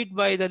divide it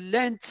by the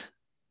length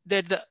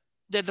that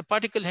the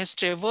particle has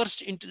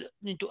traversed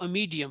into a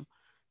medium,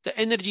 the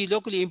energy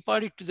locally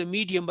imparted to the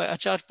medium by a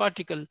charged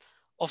particle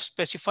of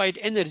specified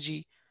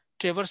energy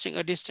traversing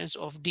a distance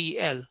of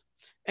dL,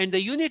 and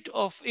the unit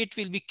of it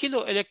will be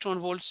kilo electron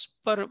volts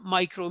per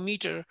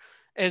micrometer.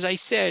 As I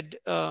said,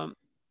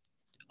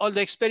 all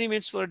the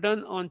experiments were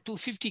done on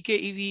 250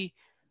 keV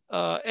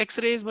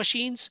X-rays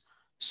machines.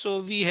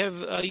 So we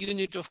have a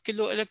unit of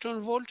kilo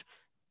electron volt,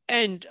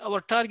 and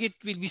our target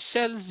will be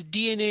cells,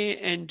 DNA,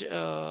 and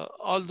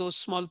all those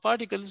small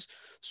particles.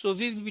 So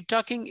we will be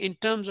talking in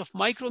terms of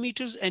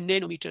micrometers and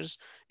nanometers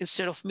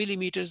instead of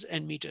millimeters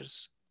and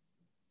meters.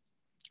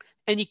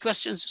 Any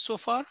questions so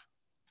far?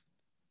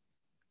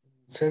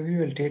 So we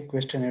will take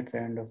question at the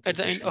end of the At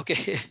the end, session.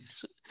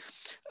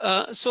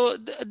 okay. So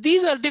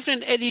these are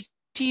different LET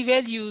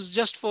values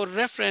just for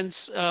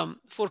reference.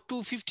 For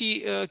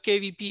 250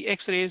 kVp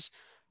X-rays,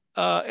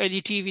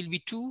 LET will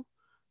be 2.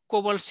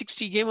 Cobalt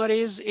 60 gamma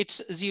rays,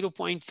 it's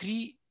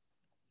 0.3.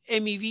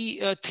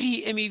 MEV,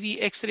 3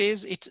 MeV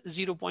X-rays, it's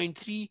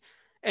 0.3.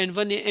 And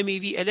 1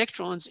 MeV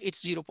electrons,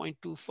 it's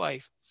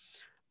 0.25.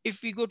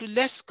 If we go to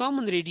less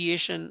common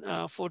radiation,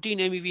 14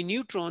 MeV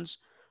neutrons,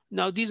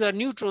 now these are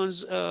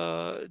neutrons,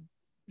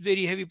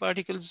 very heavy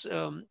particles,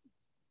 their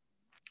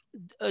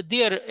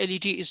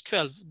LET is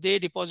 12. They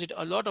deposit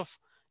a lot of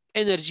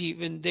energy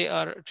when they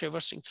are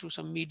traversing through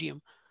some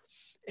medium.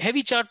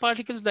 Heavy charged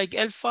particles like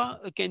alpha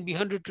can be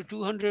 100 to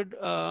 200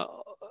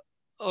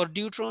 or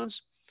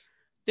deuterons.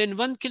 Then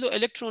 1 kilo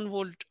electron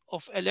volt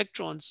of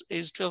electrons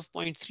is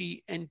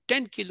 12.3, and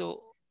 10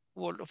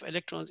 kilovolt of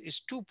electrons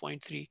is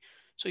 2.3.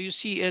 So you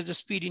see, as the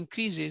speed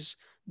increases,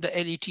 the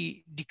LET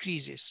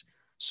decreases.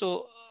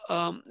 So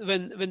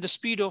when the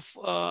speed of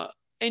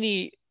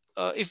any,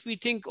 if we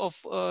think of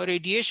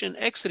radiation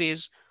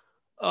X-rays,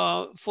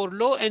 for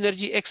low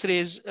energy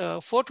X-rays,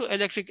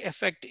 photoelectric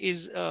effect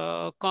is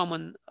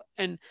common,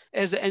 and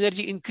as the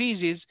energy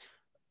increases,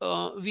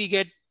 we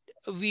get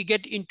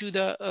into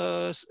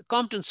the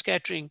Compton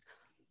scattering.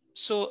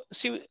 So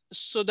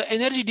the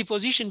energy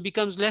deposition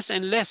becomes less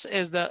and less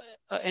as the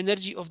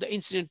energy of the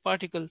incident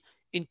particle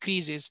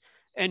increases.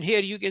 And here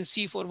you can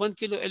see for 1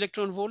 kilo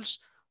electron volts,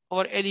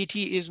 our LET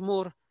is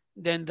more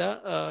than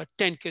the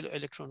 10 kilo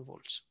electron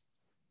volts.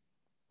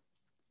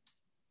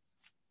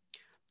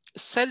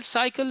 cell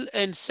cycle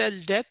and cell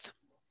death.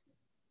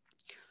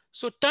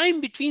 So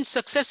time between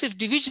successive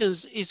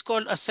divisions is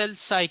called a cell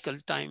cycle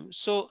time.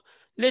 So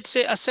let's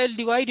say a cell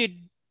divided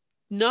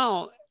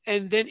now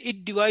and then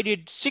it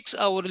divided 6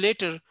 hours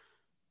later.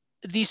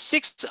 These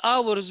 6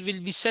 hours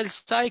will be cell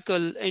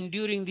cycle, and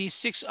during these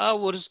 6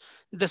 hours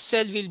the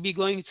cell will be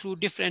going through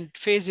different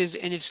phases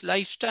in its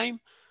lifetime.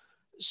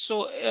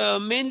 So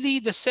mainly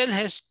the cell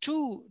has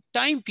two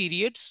time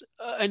periods,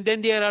 and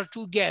then there are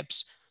two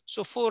gaps,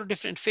 so four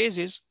different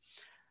phases.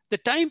 The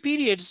time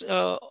periods,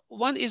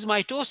 one is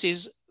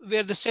mitosis,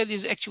 where the cell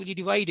is actually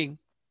dividing.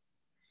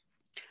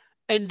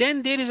 And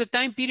then there is a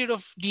time period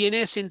of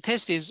DNA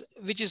synthesis,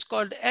 which is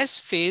called S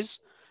phase.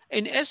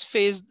 In S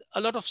phase,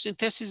 a lot of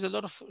synthesis, a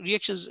lot of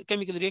reactions,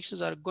 chemical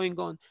reactions are going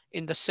on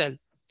in the cell.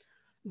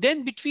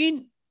 Then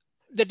between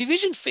the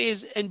division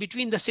phase and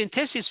between the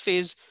synthesis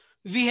phase,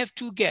 we have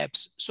two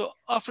gaps. So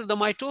after the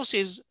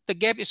mitosis, the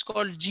gap is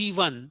called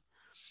G1.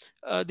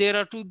 There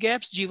are two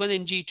gaps, G1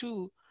 and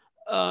G2.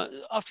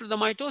 After the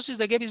mitosis,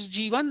 the gap is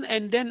G1,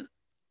 and then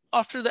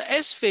after the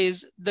S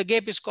phase, the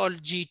gap is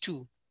called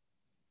G2.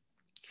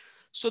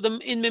 So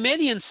in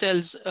mammalian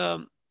cells,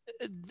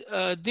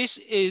 this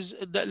is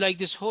like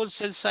this whole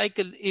cell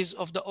cycle is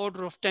of the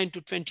order of 10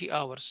 to 20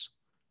 hours.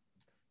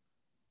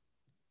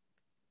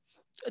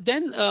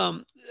 Then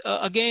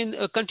again,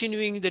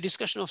 continuing the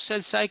discussion of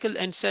cell cycle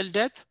and cell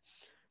death,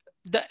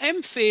 the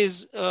M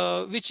phase,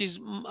 which is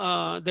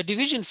the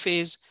division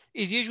phase,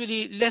 is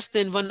usually less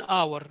than 1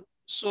 hour.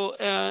 So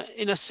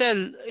in a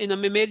cell, in a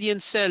mammalian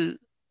cell,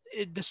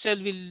 the cell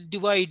will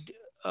divide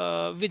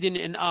within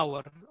an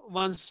hour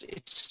once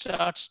it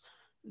starts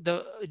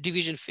the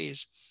division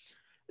phase.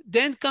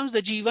 Then comes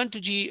the G1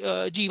 to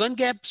G1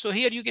 gap. So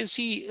here you can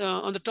see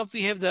on the top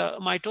we have the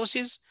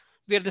mitosis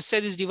where the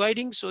cell is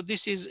dividing. So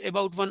this is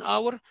about 1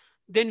 hour.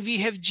 Then we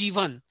have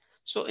G1.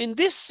 So in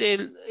this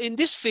cell, in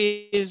this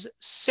phase,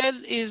 cell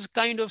is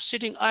kind of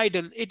sitting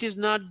idle. It is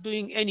not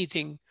doing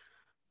anything.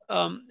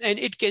 And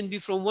it can be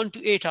from 1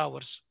 to 8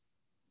 hours.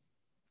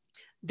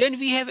 Then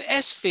we have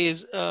S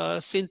phase,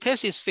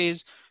 synthesis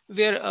phase,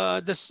 where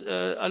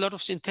a lot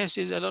of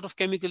synthesis, a lot of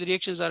chemical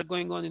reactions are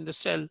going on in the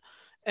cell.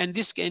 And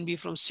this can be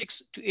from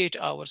 6 to 8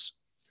 hours.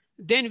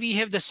 Then we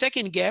have the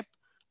second gap.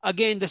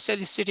 Again, the cell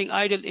is sitting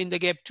idle in the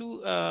gap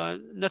two.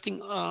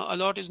 Nothing, a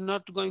lot is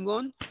not going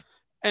on.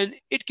 And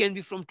it can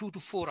be from 2 to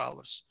 4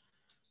 hours.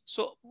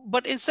 So,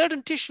 but in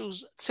certain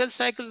tissues, cell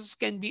cycles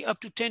can be up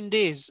to 10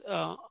 days.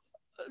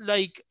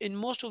 Like in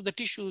most of the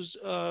tissues,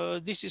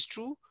 this is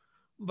true.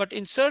 But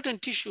in certain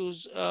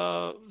tissues,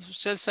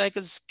 cell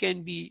cycles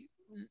can be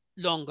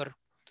longer.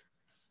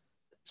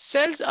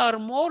 Cells are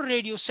more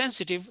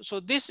radiosensitive. So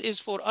this is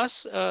for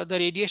us, the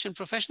radiation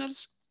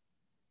professionals.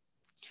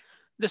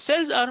 The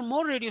cells are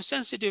more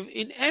radiosensitive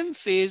in M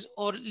phase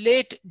or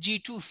late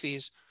G2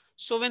 phase.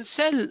 So when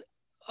cell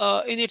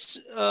in its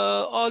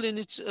all in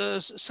its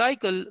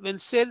cycle, when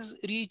cells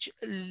reach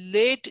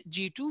late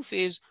G2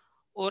 phase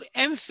or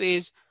M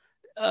phase,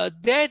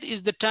 that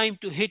is the time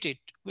to hit it.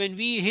 When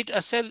we hit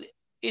a cell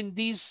in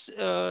these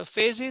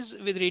phases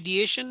with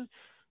radiation,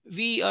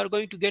 we are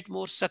going to get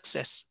more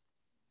success.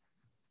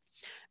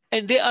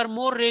 And they are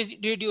more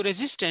radio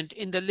resistant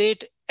in the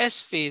late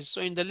S phase.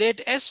 So in the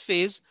late S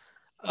phase,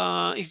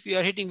 if we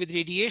are hitting with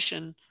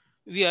radiation,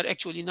 we are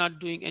actually not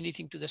doing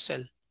anything to the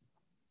cell.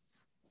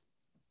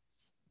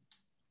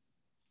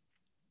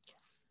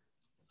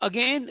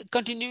 Again,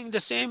 continuing the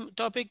same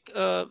topic,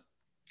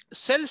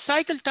 cell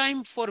cycle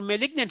time for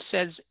malignant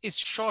cells is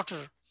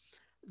shorter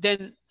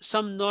than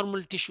some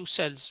normal tissue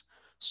cells.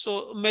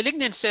 So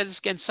malignant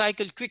cells can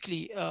cycle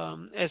quickly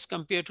as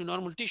compared to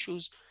normal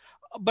tissues.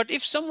 But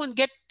if someone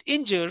get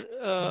injured,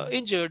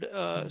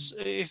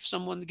 if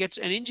someone gets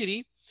an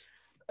injury,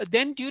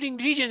 then during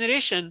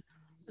regeneration,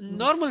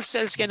 normal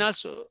cells can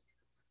also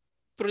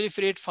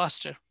proliferate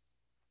faster.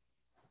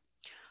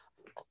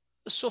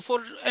 So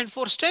for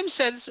stem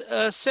cells,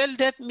 cell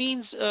death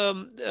means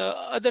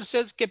other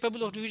cells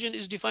capable of division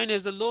is defined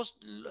as the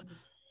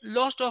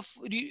loss of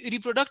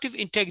reproductive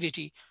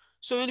integrity.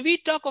 So when we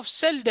talk of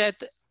cell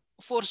death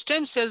for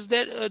stem cells,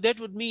 that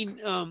would mean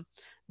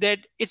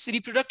that its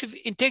reproductive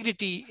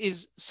integrity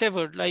is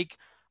severed, like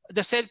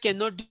the cell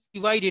cannot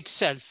divide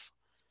itself.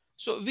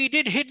 So we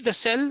did hit the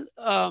cell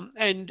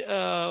and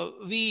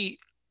we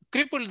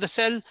crippled the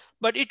cell,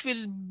 but it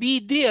will be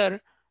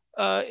there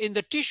in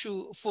the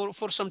tissue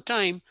for some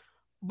time,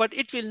 but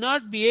it will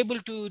not be able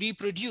to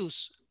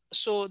reproduce.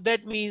 So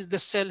that means the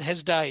cell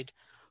has died.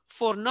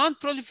 For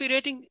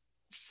non-proliferating,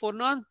 for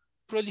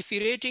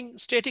non-proliferating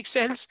static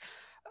cells,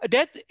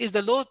 death is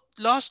the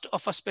loss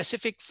of a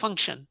specific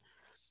function.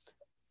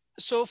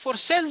 So for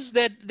cells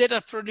that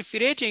are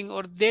proliferating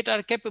or that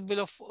are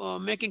capable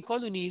of making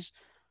colonies,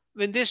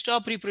 when they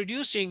stop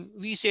reproducing,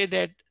 we say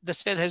that the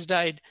cell has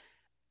died.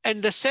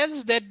 And the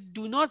cells that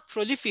do not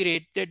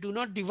proliferate, that do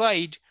not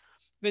divide,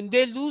 when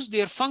they lose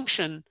their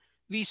function,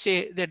 we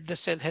say that the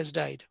cell has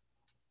died.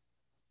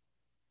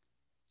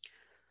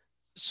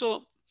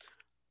 So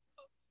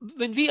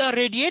when we are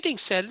radiating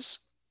cells,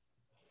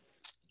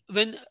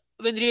 when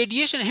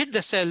radiation hit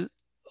the cell,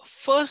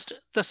 First,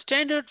 the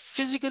standard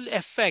physical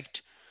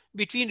effect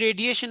between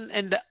radiation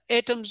and the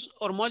atoms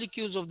or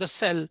molecules of the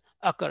cell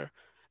occur.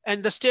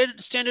 And the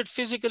standard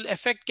physical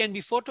effect can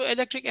be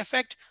photoelectric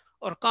effect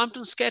or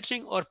Compton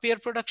scattering or pair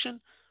production.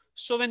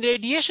 So when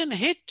radiation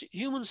hit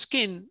human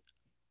skin,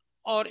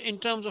 or in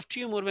terms of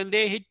tumor, when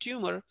they hit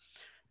tumor,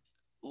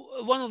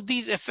 one of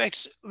these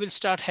effects will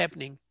start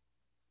happening.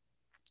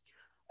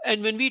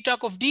 And when we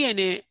talk of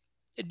DNA,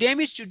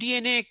 damage to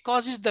DNA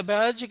causes the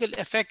biological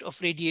effect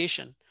of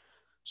radiation.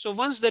 So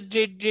once the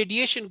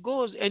radiation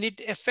goes and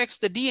it affects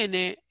the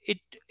DNA,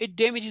 it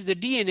damages the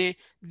DNA.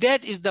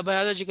 That is the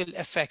biological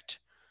effect.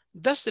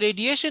 Thus,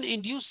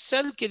 radiation-induced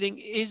cell killing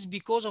is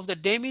because of the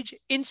damage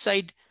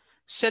inside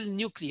cell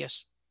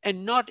nucleus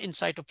and not in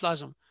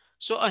cytoplasm.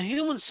 So a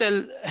human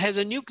cell has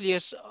a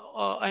nucleus,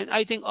 and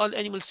I think all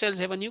animal cells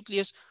have a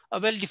nucleus, a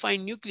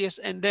well-defined nucleus,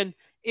 and then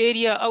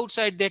area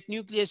outside that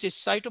nucleus is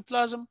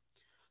cytoplasm.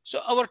 So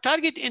our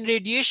target in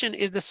radiation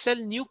is the cell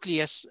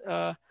nucleus.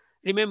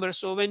 Remember,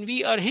 so when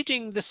we are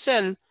hitting the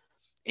cell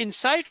in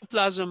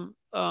cytoplasm,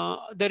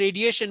 the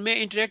radiation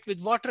may interact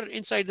with water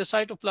inside the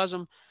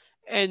cytoplasm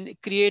and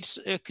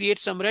create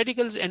some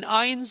radicals and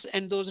ions,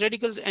 and those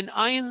radicals and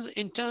ions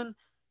in turn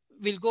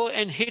will go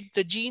and hit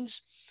the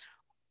genes,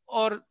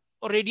 or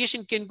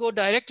radiation can go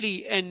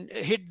directly and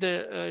hit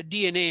the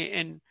DNA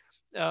and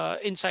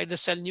inside the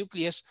cell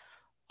nucleus.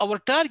 Our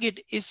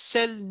target is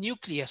cell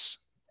nucleus,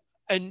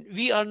 and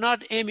we are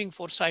not aiming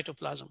for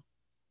cytoplasm.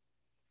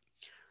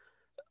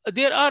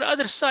 There are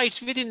other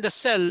sites within the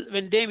cell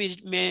when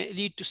damaged may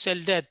lead to cell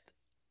death,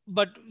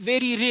 but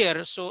very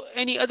rare. So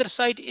any other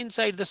site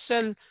inside the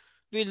cell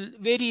will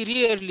very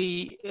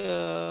rarely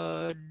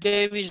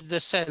damage the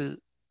cell.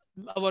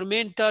 Our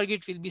main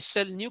target will be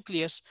cell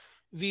nucleus.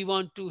 We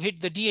want to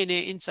hit the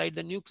DNA inside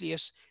the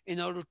nucleus in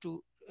order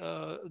to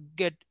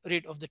get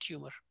rid of the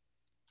tumor.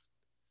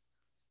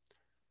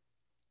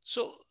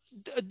 So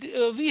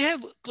we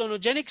have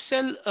clonogenic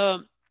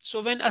cell.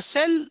 So when a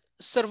cell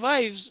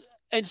survives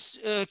and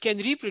can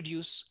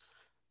reproduce,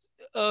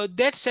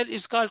 that cell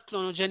is called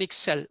clonogenic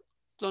cell.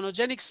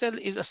 Clonogenic cell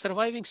is a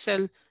surviving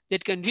cell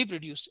that can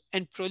reproduce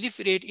and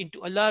proliferate into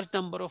a large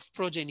number of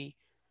progeny.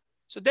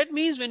 So that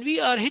means when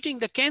we are hitting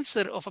the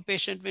cancer of a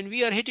patient, when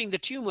we are hitting the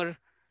tumor,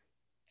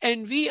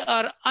 and we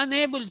are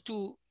unable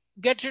to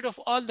get rid of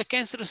all the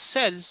cancerous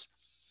cells,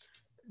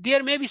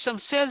 there may be some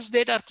cells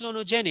that are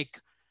clonogenic,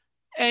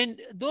 and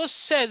those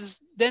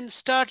cells then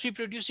start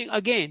reproducing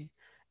again.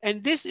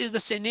 And this is the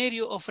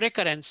scenario of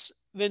recurrence.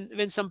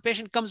 When some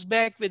patient comes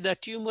back with a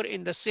tumor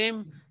in the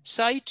same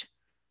site,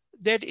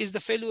 that is the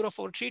failure of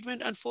our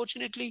treatment,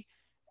 unfortunately.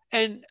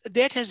 And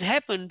that has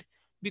happened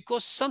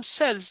because some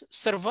cells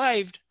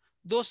survived.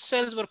 Those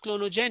cells were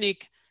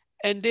clonogenic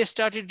and they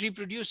started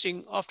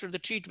reproducing after the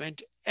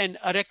treatment, and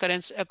a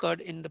recurrence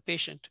occurred in the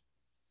patient.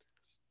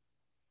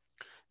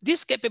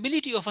 This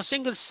capability of a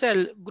single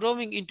cell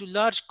growing into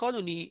large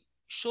colony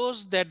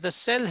shows that the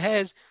cell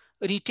has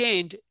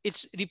retained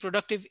its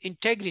reproductive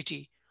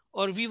integrity,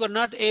 or we were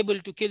not able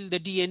to kill the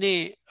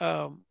DNA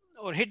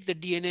or hit the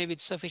DNA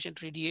with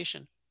sufficient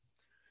radiation.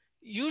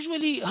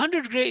 Usually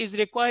 100 gray is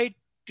required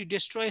to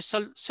destroy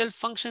cell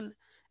function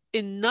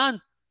in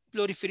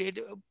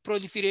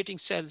non-proliferating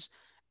cells,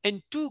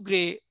 and 2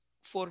 gray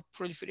for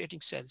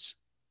proliferating cells.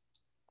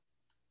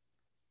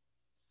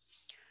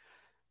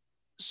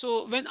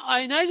 So when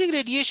ionizing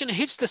radiation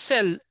hits the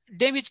cell,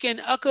 damage can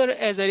occur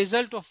as a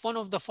result of one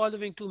of the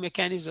following two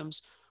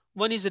mechanisms.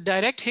 One is a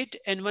direct hit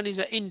and one is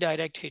an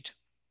indirect hit.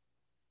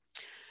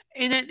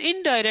 In an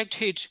indirect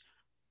hit,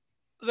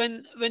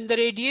 when the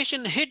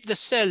radiation hit the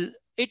cell,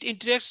 it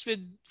interacts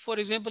with, for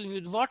example,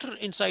 with water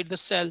inside the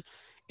cell.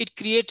 It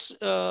creates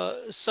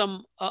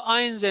some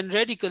ions and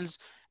radicals,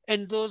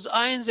 and those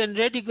ions and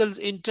radicals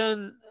in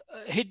turn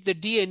hit the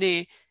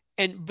DNA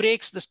and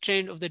breaks the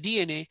strand of the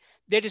DNA.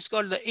 That is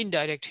called the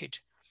indirect hit.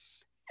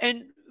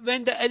 And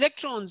when the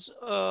electrons,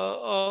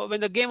 when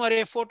the gamma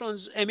ray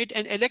photons emit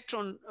an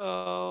electron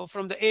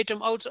from the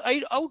atom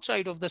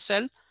outside of the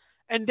cell,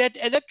 and that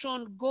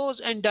electron goes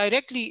and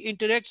directly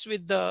interacts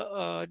with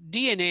the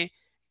DNA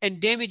and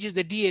damages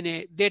the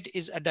DNA, that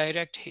is a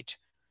direct hit.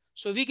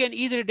 So we can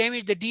either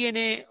damage the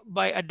DNA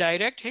by a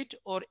direct hit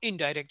or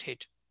indirect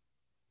hit.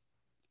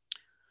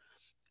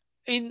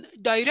 In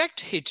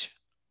direct hit,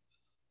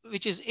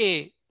 which is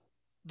A,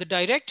 the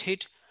direct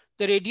hit,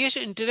 the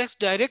radiation interacts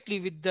directly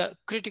with the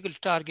critical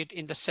target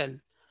in the cell,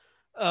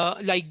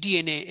 like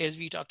DNA, as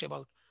we talked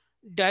about.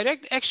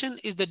 Direct action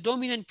is the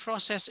dominant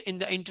process in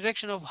the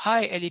interaction of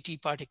high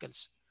LET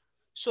particles.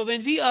 So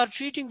when we are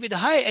treating with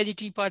high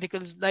LET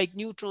particles like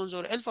neutrons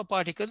or alpha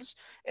particles,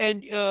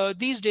 and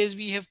these days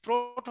we have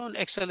proton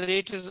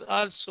accelerators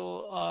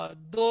also,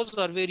 those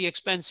are very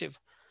expensive.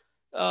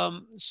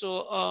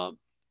 So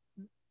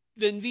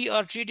when we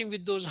are treating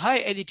with those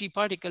high LET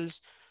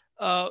particles,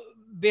 uh,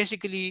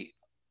 basically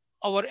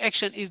our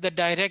action is the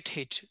direct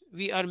hit.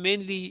 We are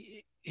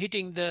mainly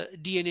hitting the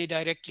DNA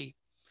directly.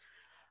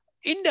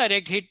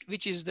 Indirect hit,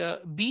 which is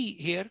the B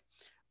here,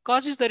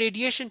 causes the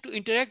radiation to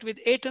interact with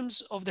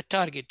atoms of the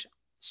target.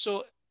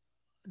 So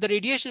the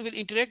radiation will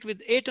interact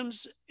with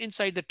atoms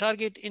inside the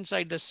target,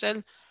 inside the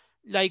cell,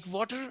 like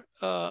water,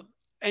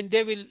 and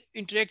they will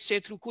interact, say,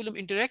 through Coulomb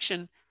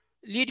interaction,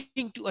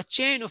 leading to a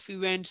chain of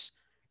events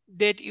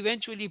that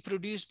eventually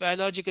produce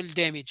biological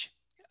damage.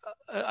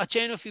 A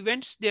chain of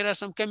events, there are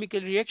some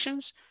chemical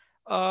reactions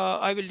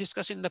I will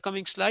discuss in the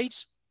coming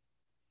slides.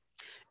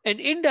 An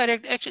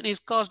indirect action is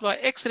caused by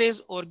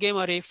X-rays or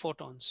gamma ray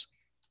photons.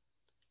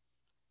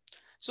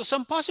 So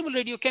some possible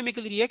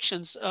radiochemical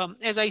reactions,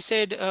 as I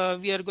said,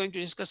 we are going to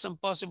discuss some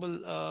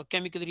possible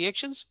chemical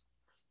reactions.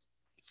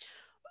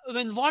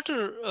 When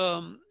water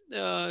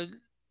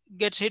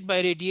gets hit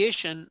by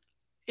radiation,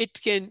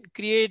 it can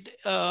create,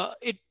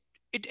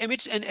 it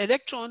emits an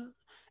electron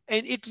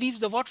and it leaves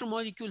the water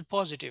molecule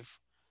positive.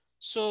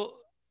 So,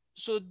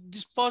 so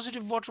this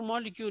positive water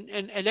molecule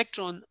and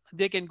electron,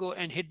 they can go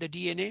and hit the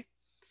DNA.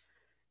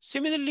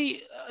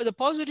 Similarly, the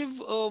positive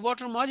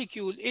water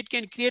molecule, it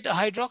can create a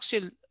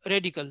hydroxyl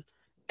radical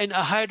and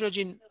a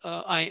hydrogen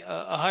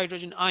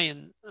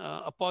ion,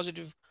 a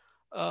positive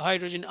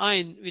hydrogen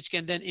ion, which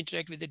can then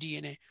interact with the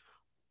DNA.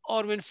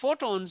 Or when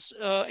photons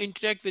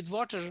interact with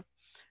water,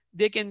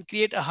 they can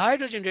create a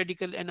hydrogen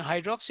radical and a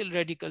hydroxyl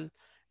radical,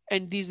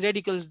 and these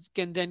radicals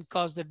can then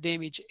cause the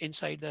damage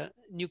inside the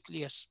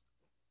nucleus.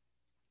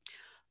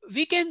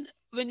 We can,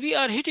 when we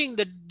are hitting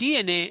the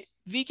DNA,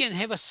 we can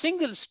have a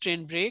single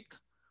strand break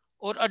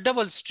or a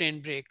double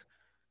strand break.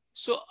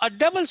 So a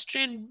double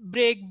strand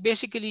break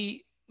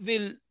basically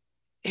will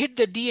hit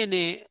the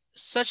DNA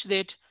such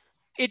that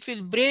it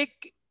will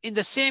break in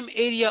the same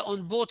area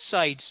on both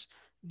sides.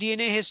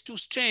 DNA has two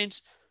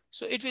strands,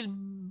 so it will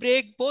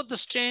break both the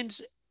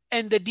strands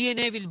and the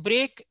DNA will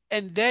break,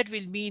 and that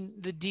will mean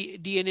the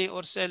DNA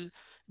or cell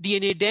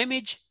DNA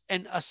damage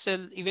and a cell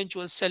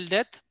eventual cell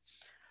death.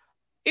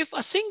 If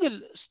a single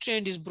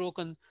strand is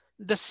broken,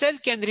 the cell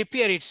can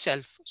repair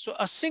itself. So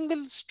a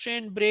single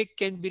strand break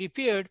can be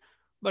repaired,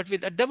 but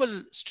with a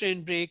double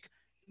strand break,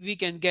 we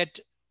can get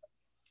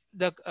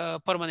the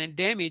permanent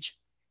damage.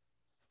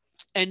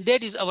 And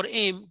that is our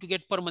aim, to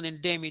get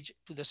permanent damage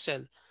to the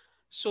cell.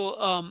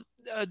 So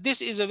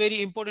this is a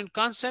very important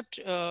concept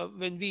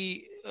when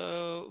we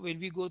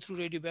go through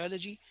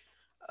radiobiology.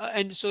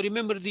 And so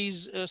remember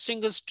these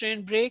single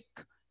strand break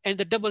and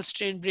the double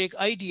strand break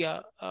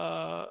idea,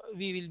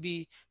 we will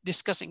be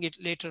discussing it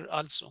later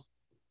also.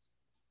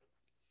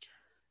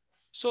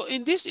 So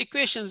in these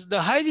equations,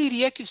 the highly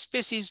reactive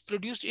species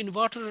produced in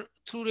water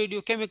through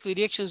radiochemical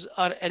reactions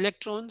are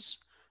electrons,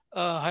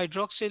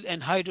 hydroxyl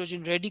and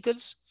hydrogen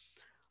radicals.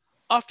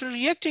 After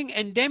reacting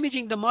and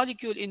damaging the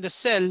molecule in the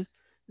cell,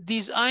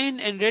 these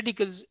ion and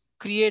radicals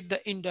create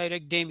the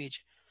indirect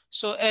damage.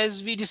 So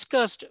as we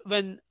discussed,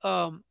 when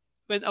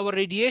our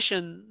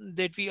radiation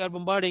that we are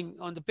bombarding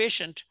on the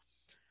patient,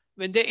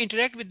 when they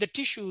interact with the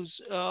tissues,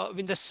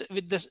 with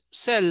the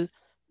cell,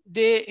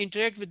 they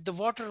interact with the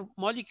water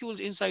molecules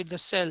inside the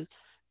cell,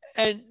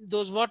 and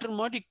those water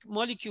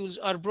molecules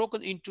are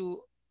broken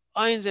into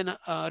ions and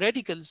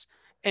radicals,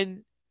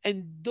 and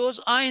those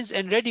ions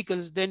and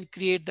radicals then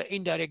create the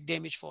indirect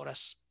damage for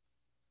us.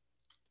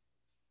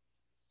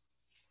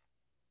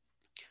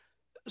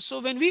 So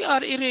when we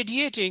are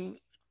irradiating,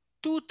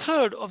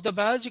 two-thirds of the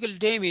biological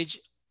damage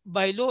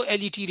by low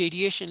LET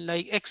radiation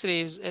like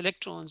X-rays,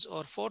 electrons,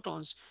 or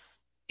photons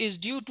is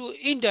due to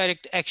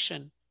indirect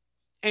action,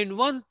 and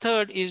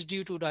one-third is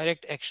due to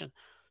direct action.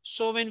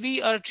 So when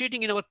we are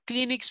treating in our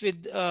clinics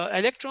with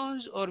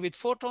electrons or with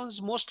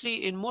photons,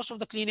 mostly in most of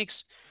the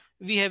clinics,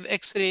 we have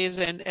X-rays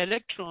and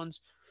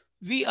electrons.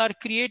 We are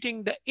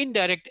creating the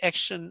indirect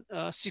action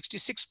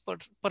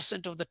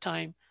 66% of the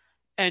time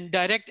and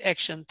direct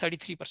action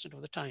 33%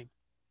 of the time.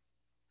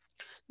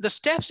 The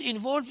steps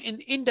involved in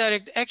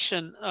indirect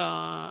action,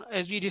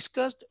 as we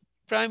discussed,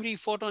 primary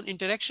photon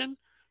interaction,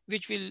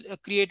 which will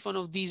create one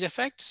of these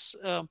effects,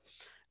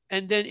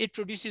 and then it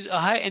produces a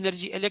high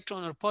energy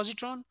electron or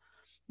positron.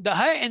 The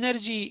high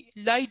energy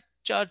light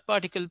charged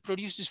particle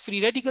produces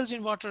free radicals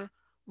in water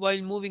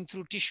while moving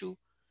through tissue,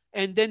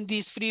 and then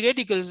these free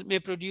radicals may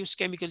produce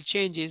chemical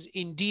changes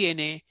in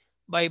DNA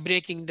by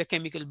breaking the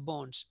chemical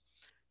bonds.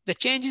 The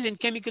changes in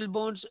chemical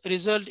bonds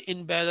result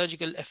in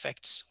biological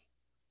effects.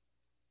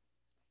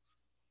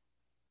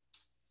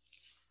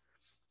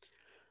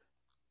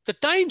 The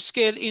time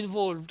scale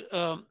involved,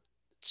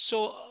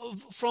 so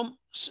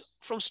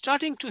from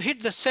starting to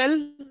hit the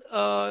cell,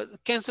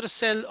 cancerous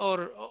cell,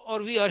 or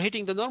we are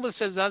hitting the normal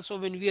cells also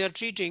when we are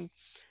treating,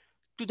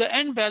 to the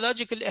end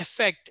biological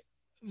effect,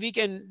 we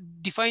can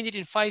define it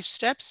in 5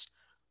 steps.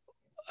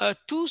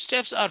 2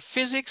 steps are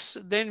physics,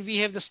 then we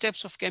have the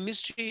steps of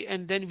chemistry,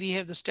 and then we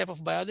have the step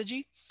of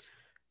biology.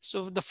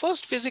 So the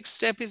first physics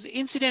step is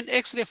incident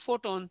X-ray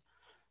photon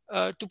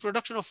to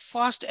production of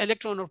fast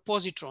electron or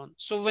positron.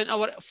 So when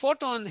our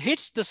photon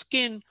hits the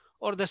skin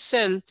or the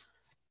cell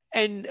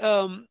and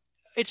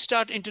it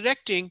start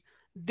interacting,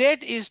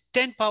 that is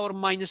 10 power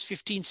minus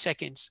 15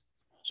 seconds.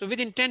 So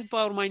within 10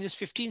 power minus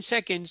 15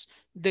 seconds,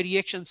 the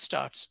reaction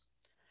starts.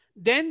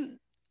 Then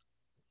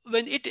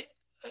when it,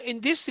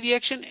 in this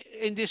reaction,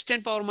 in this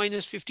 10 power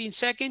minus 15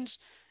 seconds,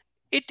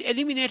 it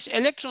eliminates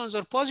electrons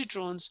or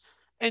positrons,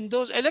 and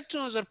those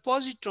electrons or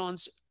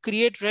positrons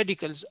create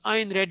radicals,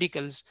 ion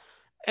radicals,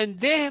 and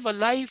they have a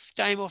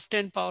lifetime of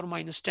 10 power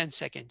minus 10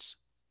 seconds.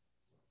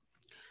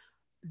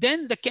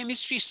 Then the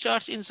chemistry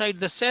starts inside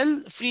the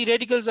cell. Free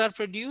radicals are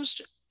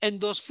produced,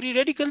 and those free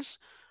radicals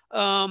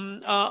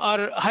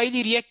are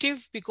highly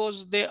reactive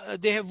because they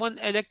have one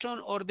electron,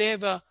 or they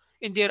have a,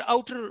 in their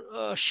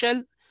outer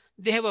shell,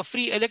 they have a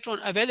free electron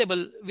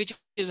available, which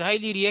is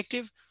highly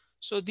reactive.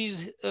 So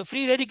these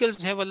free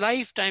radicals have a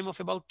lifetime of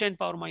about 10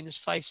 power minus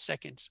 5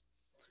 seconds.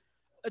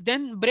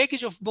 Then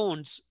breakage of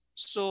bonds.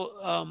 So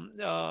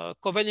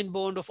covalent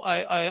bond of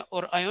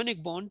or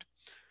ionic bond,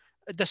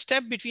 the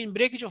step between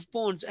breakage of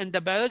bonds and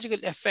the biological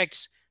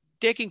effects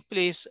taking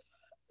place.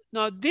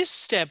 Now, this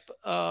step,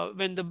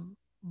 when the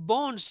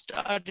bond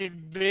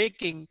started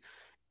breaking,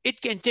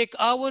 it can take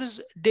hours,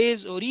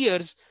 days, or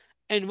years.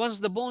 And once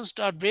the bones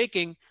start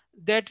breaking,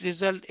 that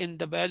result in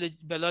the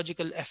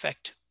biological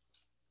effect.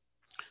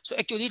 So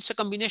actually, it's a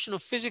combination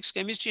of physics,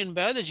 chemistry, and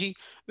biology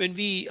when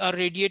we are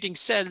radiating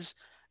cells.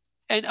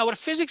 And our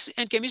physics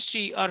and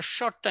chemistry are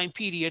short time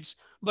periods.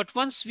 But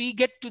once we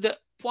get to the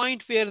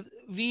point where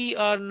we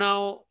are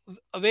now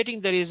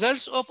awaiting the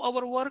results of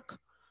our work,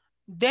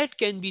 that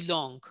can be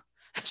long.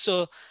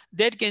 So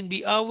that can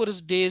be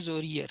hours, days,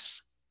 or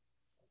years.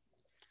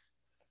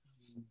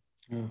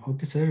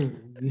 Okay, sir,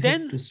 we have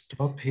Then, to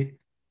stop here.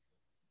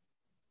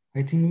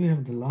 I think we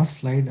have the last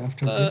slide.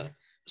 After uh, this,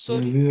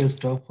 sorry, we will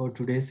stop for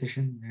today's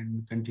session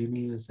and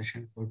continue the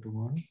session for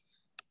tomorrow.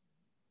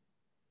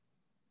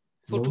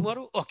 for Hello?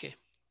 tomorrow. Okay.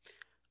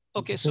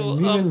 Okay, Okay. sir, So,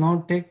 we will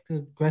now take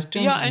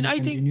questions yeah, and and I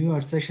think, continue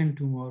our session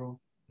tomorrow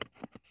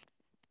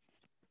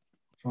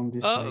from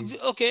this slide.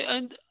 okay.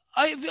 And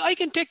I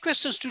can take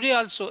questions today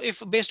also,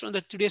 if based on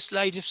the today's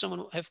slides, if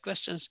someone have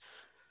questions.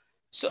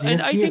 So, and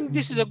Yes, I think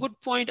this is a good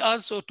point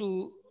also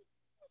to,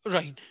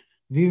 right.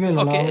 we will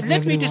allow Okay,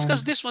 let me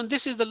discuss everyone. this one.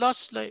 This is the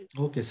last slide.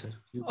 Okay, sir,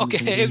 you can Okay,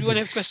 continue, sir. everyone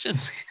have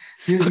questions?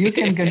 You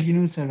can Okay.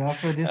 continue, sir.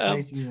 After this Um,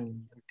 slides, we will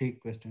take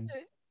questions.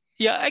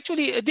 yeah,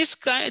 actually, this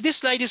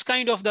slide is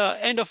kind of the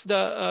end of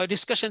the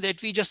discussion that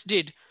we just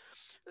did.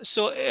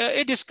 So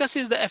it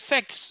discusses the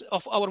effects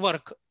of our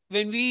work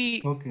when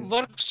we Okay, okay.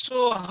 work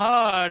so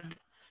hard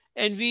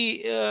and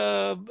we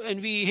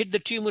hit the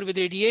tumor with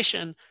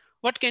radiation.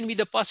 What can be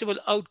the possible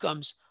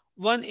outcomes?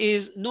 One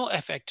is no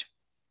effect,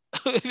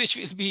 which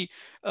will be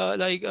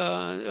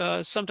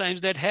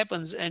sometimes that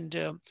happens,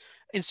 and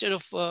instead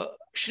of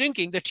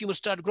shrinking, the tumors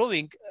start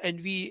growing,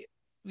 and we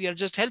are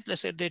just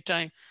helpless at that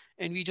time,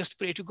 and we just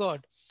pray to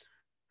God.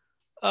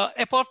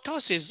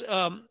 Apoptosis,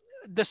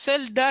 the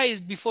cell dies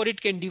before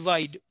it can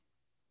divide.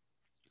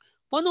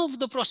 One of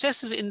the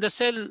processes in the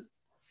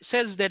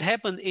cells that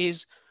happen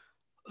is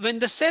when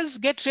the cells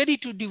get ready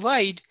to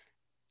divide,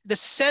 the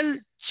cell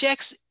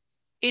checks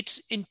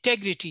its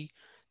integrity.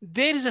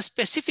 There is a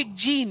specific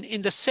gene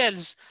in the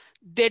cells.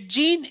 That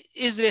gene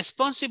is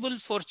responsible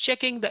for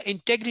checking the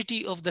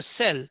integrity of the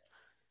cell.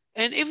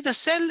 And if the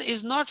cell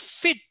is not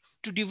fit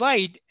to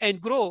divide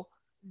and grow,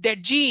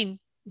 that gene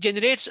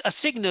generates a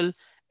signal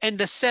and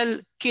the cell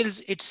kills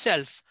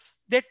itself.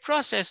 That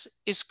process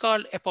is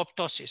called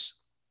apoptosis.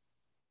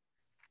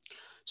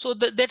 So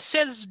that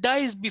cells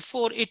dies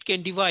before it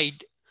can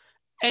divide.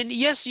 And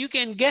yes, you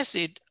can guess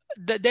it,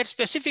 that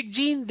specific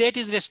gene that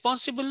is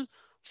responsible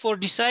for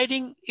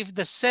deciding if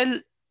the cell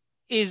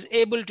is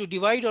able to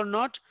divide or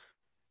not,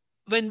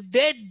 when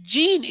that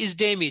gene is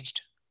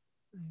damaged,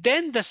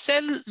 then the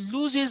cell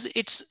loses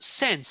its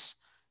sense,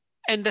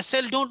 and the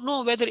cell don't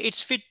know whether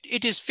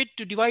it is fit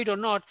to divide or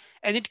not,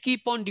 and it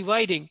keep on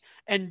dividing,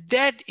 and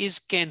that is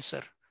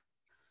cancer.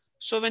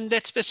 So when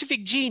that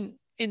specific gene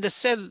in the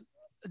cell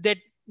that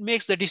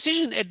makes the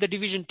decision at the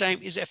division time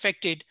is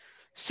affected,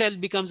 cell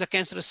becomes a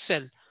cancerous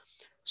cell.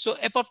 So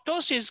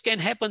apoptosis can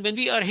happen when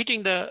we are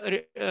hitting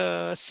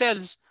the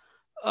cells.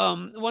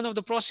 One of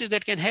the processes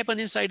that can happen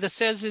inside the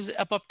cells is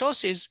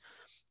apoptosis.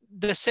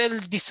 The cell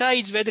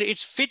decides whether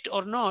it's fit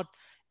or not,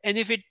 and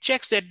if it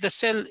checks that the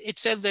cell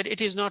itself that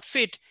it is not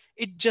fit,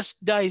 it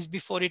just dies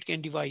before it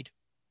can divide.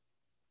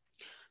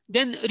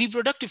 Then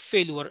reproductive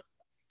failure.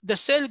 The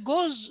cell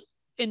goes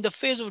in the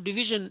phase of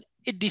division,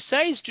 it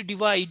decides to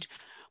divide,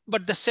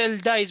 but the cell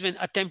dies when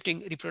attempting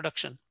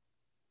reproduction.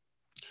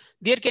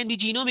 There can be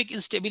genomic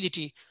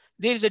instability.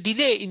 There is a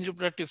delay in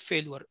reproductive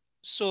failure.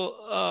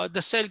 So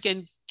the cell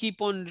can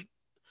keep on,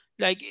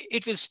 like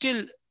it will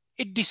still,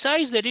 it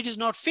decides that it is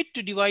not fit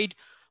to divide,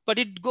 but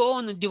it go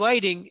on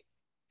dividing,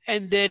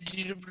 and that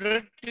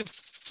reproductive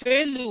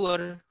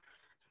failure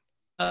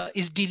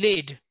is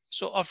delayed.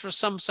 So after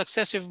some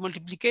successive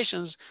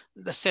multiplications,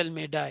 the cell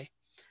may die.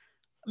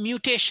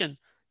 Mutation.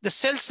 The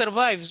cell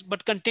survives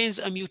but contains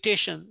a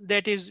mutation.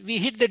 That is, we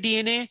hit the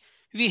DNA,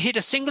 we hit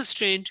a single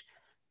strand,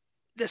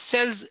 the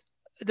cells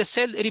the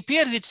cell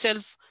repairs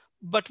itself,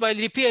 but while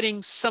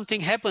repairing,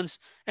 something happens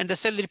and the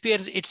cell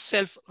repairs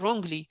itself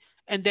wrongly,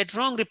 and that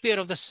wrong repair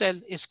of the cell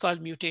is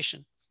called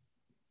mutation.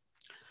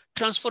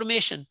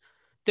 Transformation.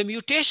 The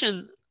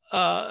mutation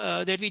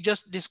that we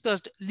just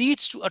discussed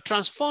leads to a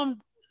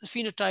transformed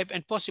phenotype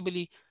and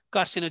possibly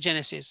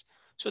carcinogenesis.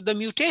 So the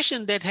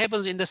mutation that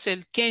happens in the cell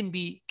can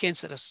be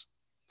cancerous.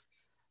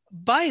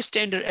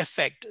 Bystander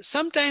effect.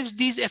 Sometimes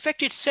these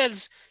affected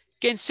cells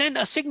can send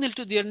a signal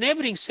to their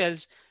neighboring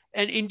cells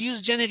and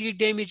induce genetic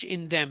damage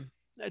in them.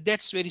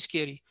 That's very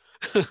scary.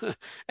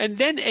 And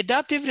then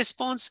adaptive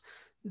response,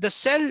 the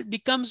cell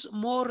becomes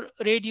more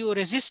radio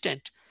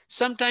resistant.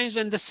 Sometimes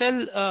when the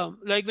cell,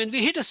 like when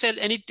we hit a cell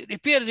and it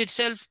repairs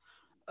itself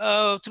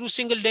through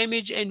single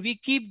damage, and we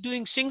keep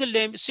doing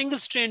single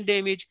strand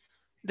damage,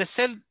 the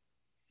cell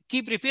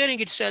keep repairing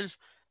itself,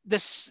 the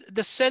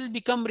cell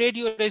become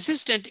radio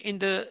resistant in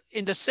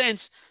the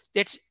sense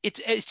that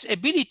its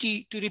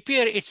ability to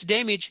repair its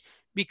damage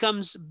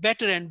becomes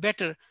better and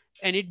better,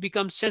 and it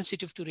becomes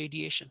sensitive to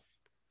radiation.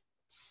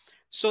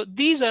 So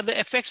these are the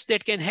effects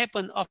that can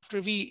happen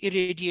after we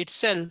irradiate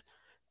cell.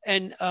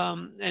 And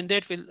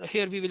that will,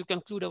 here we will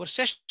conclude our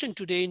session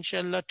today.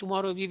 Inshallah,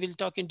 tomorrow we will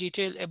talk in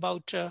detail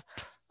about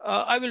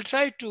I will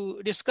try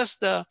to discuss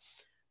the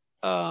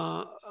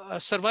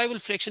survival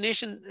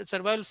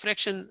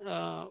fraction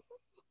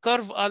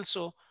curve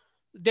also.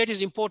 That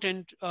is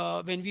important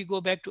when we go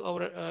back to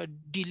our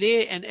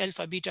delay and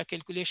alpha beta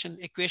calculation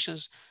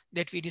equations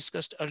that we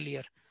discussed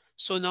earlier.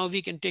 So now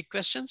we can take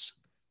questions.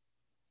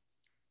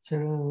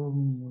 Sir,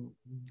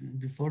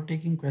 before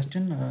taking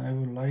question, I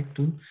would like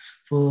to,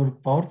 for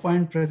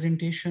PowerPoint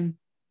presentation,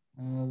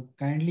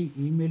 kindly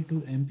email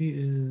to MP,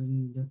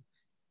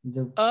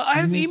 the I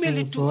have email emailed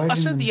it to providing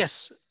Asad. the,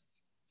 Yes,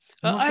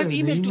 no I have sir,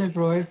 the emailed to. email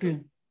provided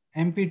to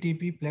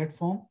MPTP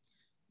platform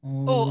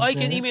Oh, with I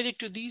can that. email it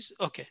to these.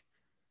 Okay,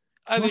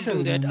 I No will sir,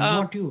 do that.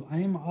 not you. I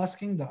am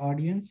asking the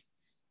audience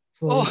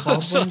for Oh,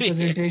 PowerPoint sorry.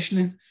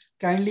 presentation.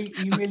 Kindly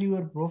email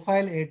your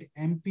profile at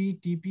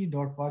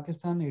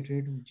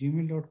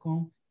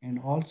mptp.pakistan@gmail.com and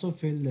also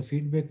fill the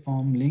feedback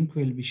form. Link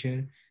will be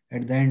shared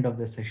at the end of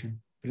the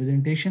session.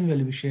 Presentation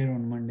will be shared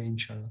on Monday,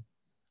 inshallah.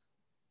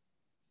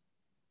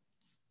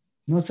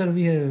 No, sir,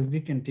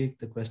 we can take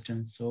the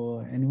questions.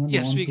 So anyone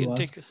Yes, want we to can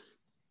take. ask?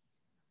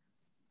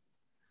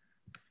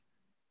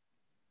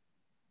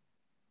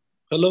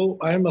 Hello,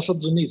 I am Asad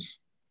Zamir.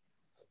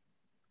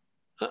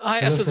 Hi,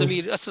 Hello, Asad sir.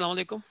 Zamir. Assalamu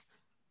alaikum.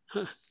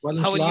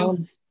 Walaikum How are you?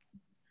 salam.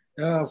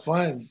 Yeah,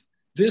 fine.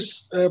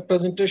 This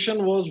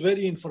presentation was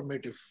very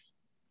informative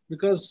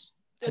because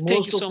Thank you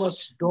most of so us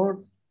much.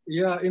 don't,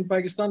 yeah, in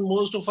Pakistan,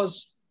 most of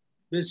us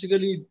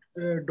basically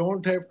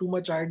don't have too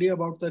much idea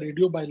about the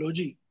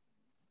radiobiology.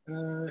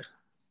 Uh,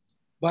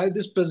 by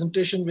this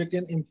presentation, we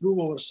can improve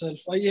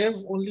ourselves. I have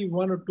only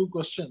one or two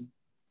questions.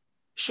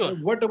 Sure.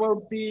 What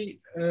about the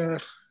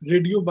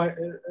radio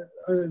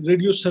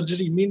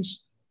surgery?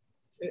 Means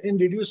in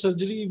radio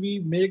surgery, we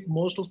make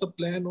most of the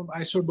plan on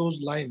isodose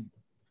line.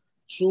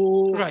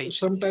 So Right.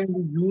 sometimes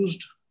we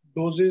used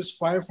doses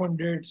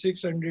 500,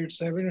 600,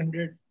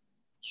 700.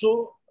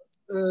 So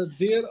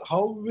there,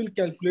 how we will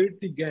calculate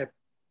the gap?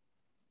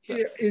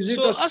 Yeah. Is it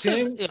a So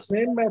Asad, yeah.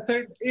 same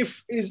method?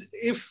 If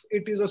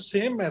it is a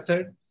same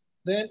method,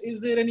 then is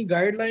there any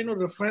guideline or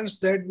reference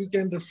that we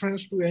can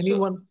reference to So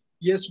anyone?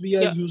 Yes, we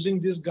are yeah.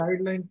 using this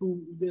guideline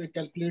to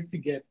calculate the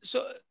gap.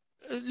 So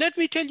let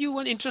me tell you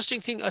one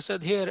interesting thing,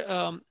 Asad. Here,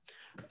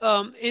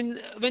 in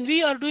when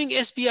we are doing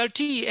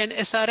SBRT and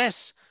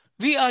SRS,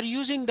 we are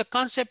using the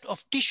concept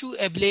of tissue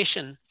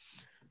ablation.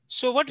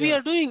 So what we Yeah.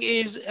 are doing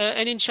is,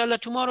 and inshallah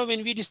tomorrow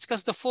when we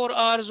discuss the 4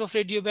 hours of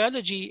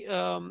radiobiology,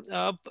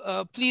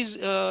 please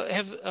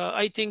have,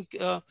 I think,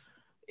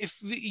 if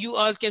you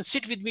all can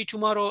sit with me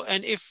tomorrow,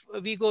 and if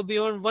we go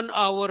beyond 1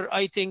 hour,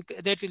 I think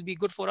that will be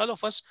good for all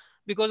of us,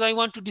 because I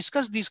want to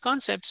discuss these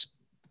concepts.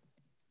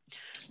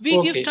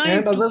 We give Okay. time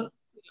And other.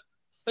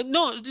 to,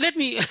 no, let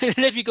me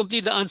let me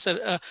complete the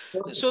answer.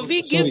 Okay. So we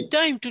Okay. give Sorry.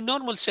 time to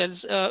normal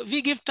cells.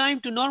 We give time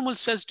to normal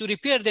cells to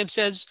repair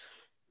themselves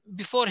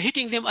before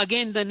hitting them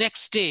again the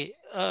next day,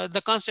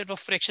 the concept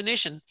of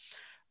fractionation.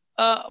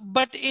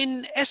 But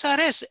in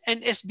SRS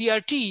and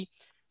SBRT,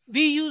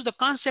 we use the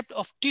concept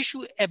of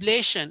tissue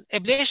ablation.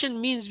 Ablation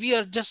means we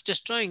are just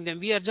destroying them,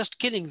 we are just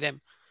killing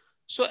them.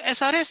 So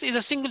SRS is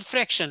a single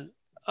fraction.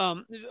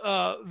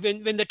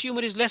 When the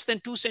tumor is less than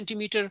 2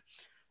 centimeter,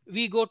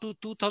 we go to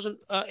 2000,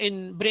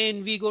 in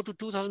brain, we go to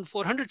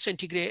 2400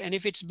 centigrade. And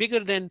if it's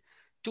bigger than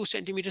 2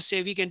 centimeters,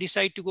 say, we can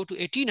decide to go to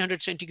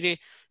 1800 centigrade,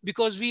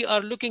 because we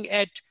are looking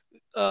at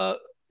uh,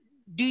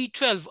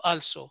 D12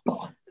 also.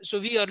 So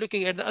we are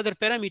looking at the other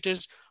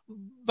parameters.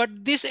 But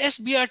this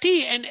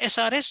SBRT and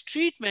SRS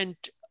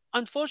treatment,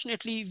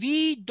 unfortunately,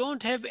 we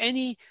don't have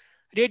any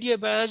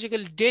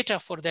radiobiological data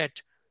for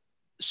that.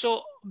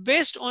 So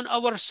based on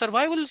our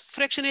survival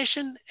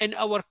fractionation and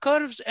our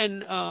curves,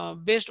 and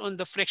based on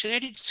the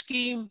fractionated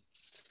scheme,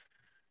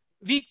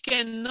 we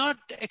cannot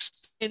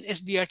explain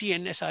SBRT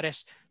and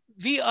SRS.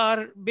 We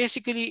are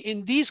basically,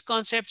 in these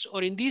concepts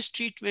or in these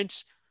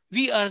treatments,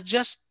 we are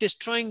just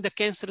destroying the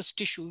cancerous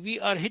tissue. We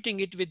are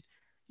hitting it with,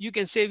 you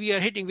can say, we are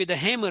hitting with a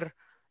hammer.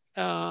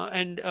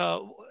 And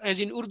as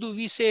in Urdu,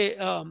 we say,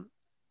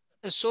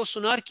 so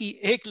sunar ki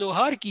ek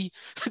lohar ki.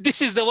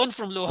 This is the one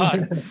from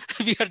lohar.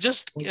 We are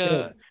just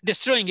Okay.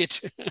 destroying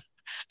it.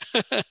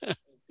 Okay.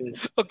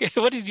 Okay,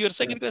 what is your Yeah.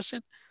 second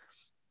question?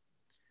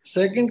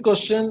 Second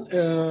question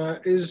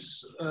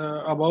is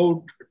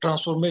about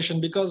transformation,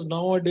 because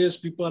nowadays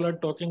people are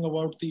talking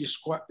about the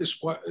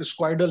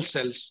squidal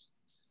cells.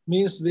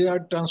 Means they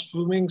are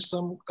transforming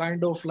some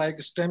kind of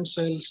like stem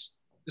cells,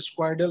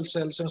 squidal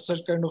cells, and such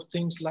kind of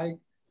things. Like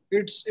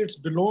it's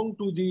belong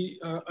to the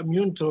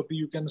immune therapy,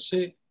 you can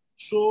say.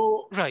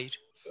 So Right.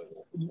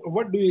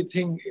 what do you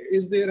think?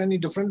 Is there any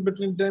difference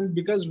between them?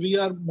 Because we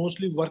are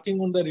mostly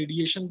working on the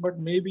radiation, but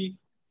maybe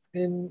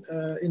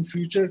in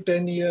future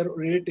 10 year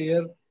or 8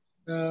 year,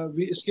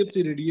 we skip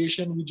the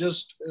radiation. We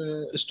just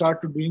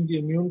start to doing the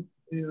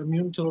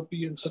immune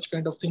therapy and such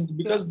kind of thing, Yeah.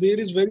 because there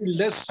is very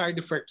less side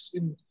effects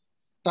in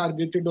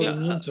targeted or Yeah.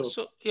 immune therapy.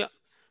 So yeah.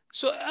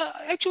 So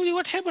actually,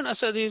 what happened,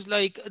 Asad, is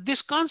like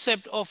this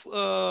concept of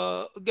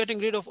getting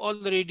rid of all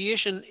the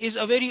radiation is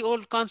a very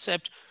old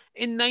concept.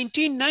 In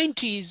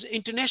 1990s,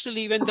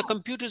 internationally, when the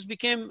computers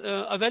became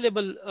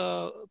available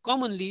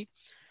commonly,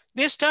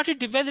 they started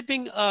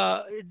developing.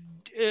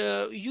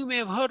 You may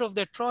have heard of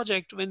that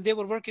project when they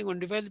were working on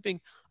developing,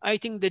 I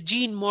think, the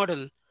gene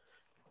model.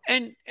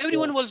 And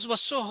everyone Yeah.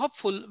 was so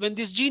hopeful when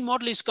this gene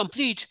model is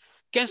complete,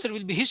 cancer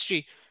will be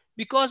history.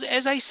 Because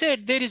as I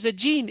said, there is a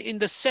gene in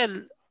the cell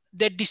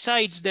that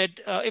decides that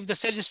if the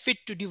cell is fit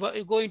to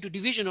go into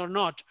division or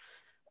not.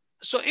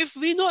 So if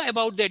we know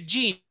about that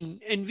gene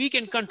and we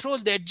can control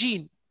that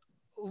gene,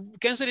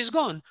 cancer is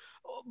gone.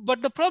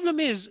 But the problem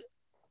is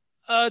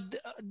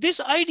this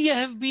idea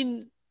have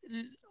been,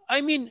 I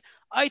mean,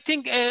 I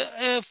think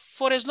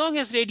for as long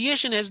as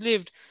radiation has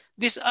lived,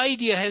 this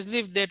idea has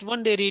lived that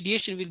one day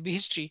radiation will be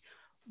history,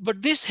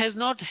 but this has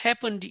not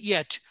happened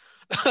yet.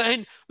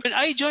 And when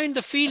I joined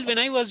the field when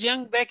I was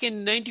young back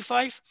in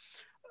 95,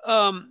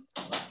 um,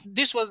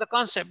 this was the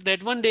concept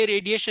that one day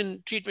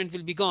radiation treatment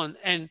will be gone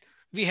and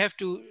we have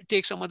to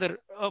take some other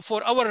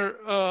for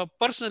our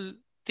personal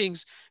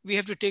things, we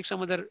have to take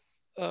some other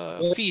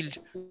Very field.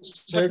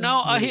 sad But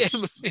now news. I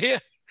am here.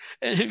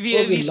 And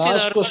Okay, we last still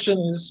are question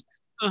not. is,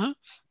 Uh-huh.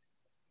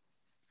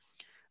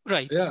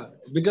 Right. yeah,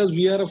 because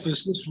we are a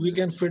physicist, we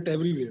can fit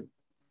everywhere.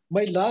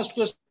 My last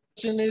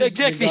question is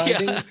Exactly.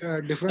 regarding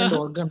Yeah. different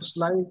Uh-huh. organs.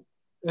 Like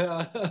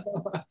uh,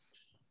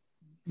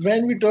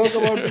 when we talk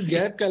about the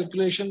gap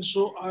calculation,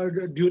 so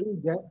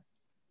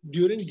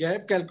during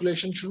gap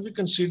calculation, should we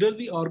consider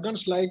the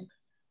organs like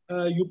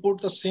you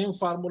put the same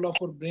formula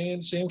for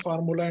brain, same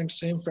formula and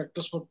same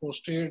factors for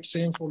prostate,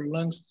 same for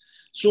lungs.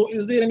 So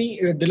is there any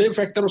delay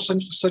factor or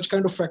such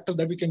kind of factor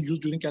that we can use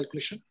during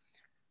calculation?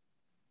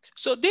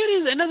 So there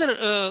is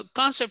another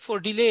concept for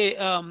delay,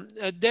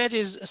 that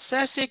is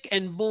Sasic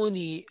and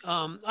Boni.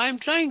 I'm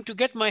trying to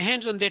get my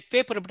hands on that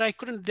paper, but I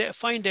couldn't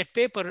find that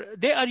paper.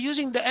 They are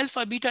using the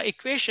alpha beta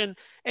equation,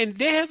 and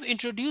they have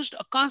introduced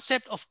a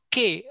concept of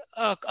K,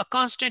 a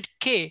constant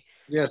K,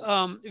 Yes.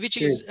 which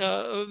Okay. is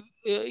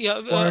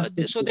yeah. Point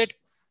six So that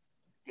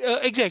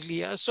six. exactly,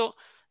 yeah. So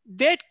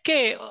that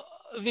K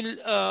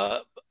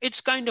will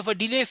it's kind of a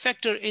delay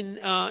factor in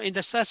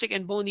the Sasic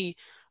and Boni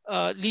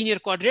linear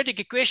quadratic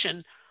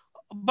equation.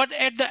 But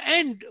at the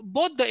end,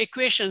 both the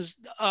equations,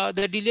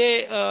 the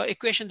delay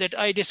equation that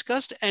I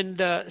discussed and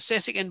the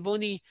Sasic and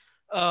Boni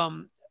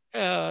um,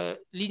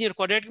 linear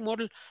quadratic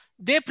model,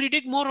 they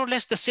predict more or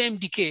less the same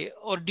decay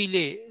or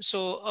delay.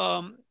 So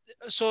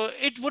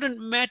it wouldn't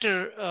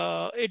matter,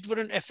 it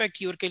wouldn't affect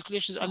your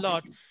calculations a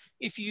lot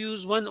if you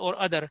use one or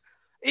other.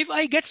 If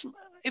I get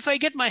if I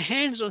get my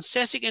hands on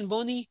Sasic and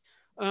Boni,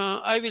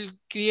 I will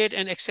create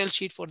an Excel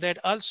sheet for that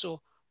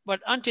also. But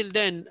until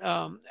then,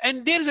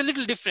 and there's a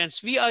little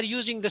difference. We are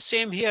using the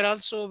same here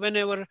also.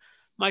 Whenever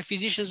my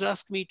physicians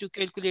ask me to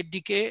calculate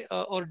decay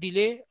or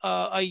delay,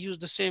 I use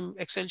the same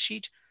Excel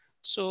sheet.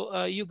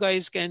 So you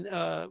guys can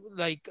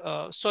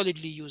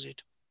solidly use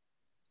it.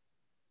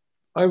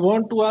 I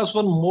want to ask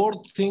one more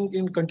thing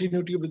in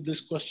continuity with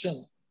this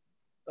question.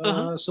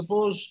 Uh-huh.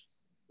 Suppose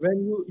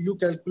when you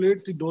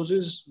calculate the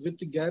doses with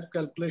the gap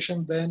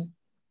calculation, then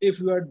if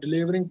you are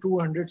delivering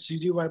 200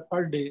 CGY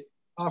per day,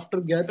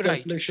 after gap Right,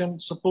 calculation,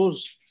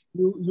 suppose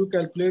you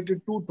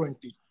calculated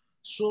 220.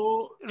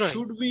 So right.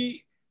 should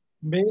we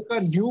make a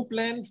new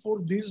plan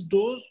for these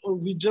dose, or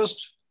we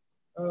just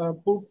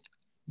put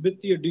with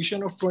the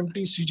addition of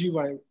 20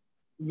 CGY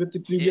with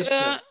the previous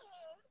plan?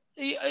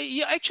 Uh,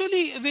 yeah,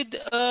 actually, with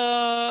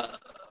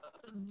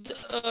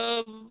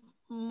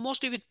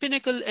mostly with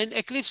Pinnacle and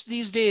Eclipse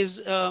these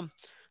days,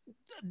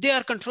 they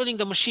are controlling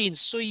the machines.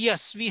 So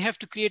yes, we have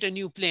to create a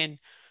new plane,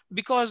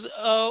 because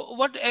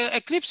what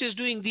Eclipse is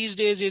doing these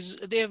days is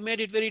they have made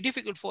it very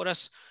difficult for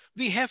us.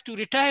 We have to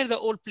retire the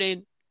old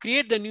plane,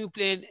 create the new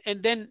plane,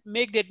 and then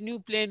make that new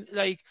plane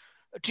like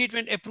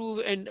treatment approve.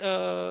 And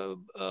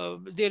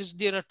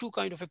there are two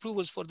kind of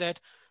approvals for that.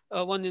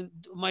 One in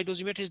my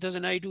dosimetrist does,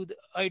 and I do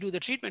the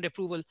treatment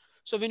approval.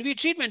 So when we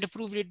treatment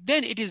approve it,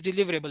 then it is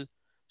deliverable.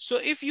 So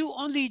if you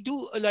only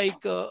do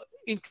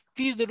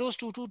increase the dose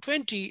to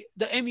 220,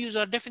 the MUs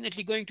are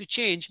definitely going to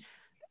change.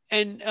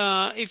 And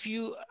if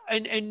you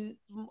and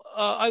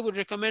I would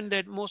recommend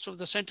that most of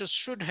the centers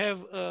should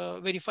have a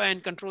verify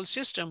and control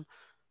system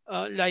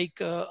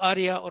like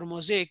ARIA or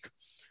Mosaic.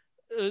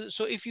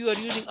 So if you are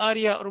using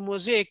ARIA or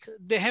Mosaic,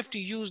 they have to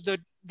use the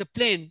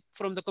plane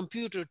from the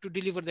computer to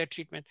deliver that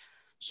treatment.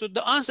 So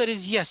the answer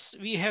is yes,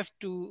 we have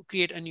to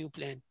create a new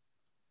plane.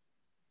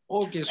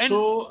 Okay, And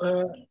so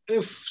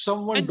if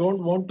someone and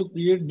don't want to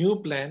create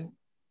new plan,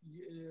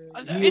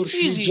 he or it's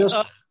she easy. just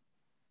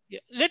Yeah.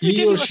 Let me he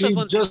tell or you, Asad, she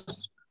one thing.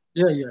 just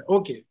yeah.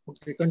 Okay,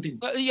 continue.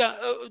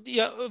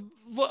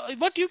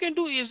 What you can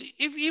do is,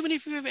 if even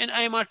if you have an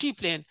IMRT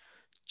plane,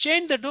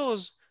 change the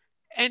dose,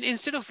 and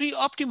instead of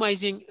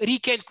re-optimizing,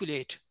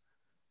 recalculate.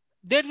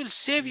 That will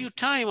save you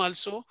time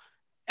also,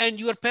 and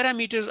your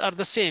parameters are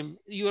the same.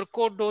 Your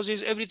code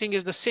doses, everything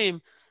is the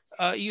same.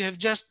 You have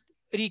just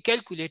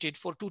recalculated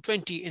for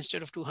 220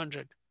 instead of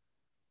 200.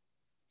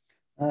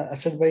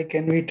 Asad bhai,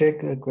 can we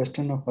take a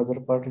question of other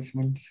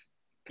participants?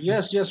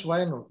 Yes,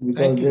 why not?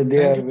 Because they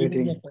Thank are you,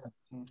 giving me waiting. time.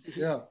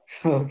 Yeah,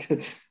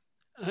 Okay.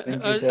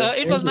 Thank you, sir. It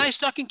thank was you. nice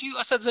talking to you,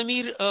 Asad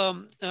Zamir.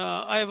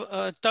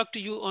 I've talked to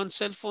you on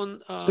cell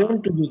phone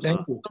Same to you.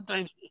 Thank you.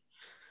 sometimes.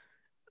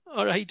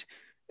 All right.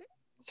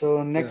 So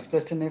Yeah. next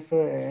question, if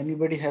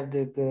anybody have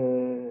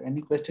the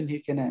any question, he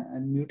can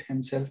unmute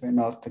himself and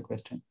ask the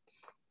question.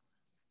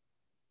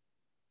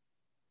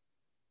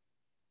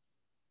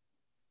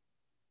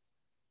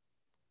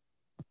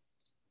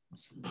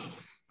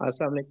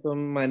 Assalamu alaikum.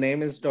 My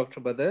name is Dr.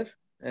 Badr,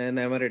 and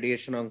I'm a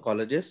radiation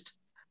oncologist.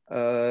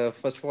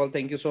 First of all,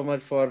 thank you so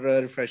much for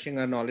refreshing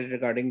our knowledge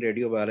regarding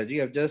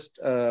radiobiology. I've just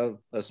a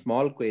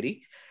small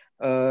query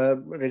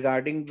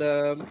regarding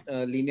the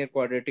linear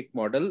quadratic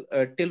model.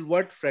 Till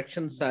what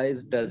fraction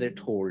size does it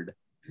hold?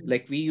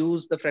 Like we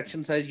use the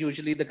fraction size,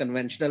 usually the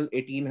conventional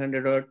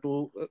 1800 or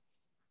 200,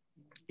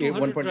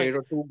 1.8 right.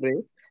 or 2 gray.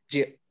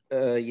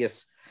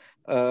 Yes.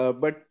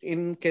 But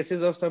in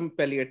cases of some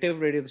palliative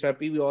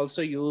radiotherapy, we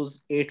also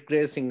use 8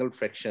 gray single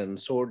fraction.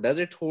 So does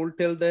it hold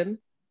till then?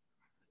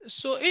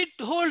 So it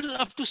holds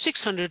up to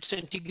 600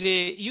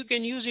 centigrade. You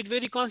can use it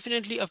very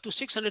confidently up to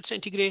 600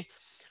 centigrade.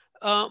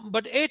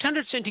 But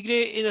 800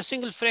 centigrade in a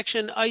single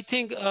fraction, I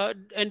think,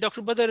 and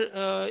Dr.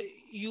 Badr,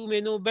 you may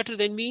know better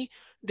than me,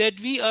 that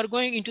we are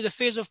going into the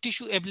phase of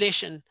tissue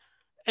ablation.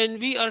 And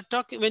we are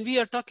talking, when we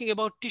are talking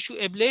about tissue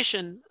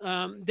ablation,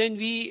 then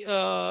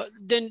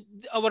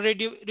our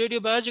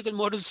radiobiological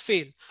models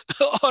fail,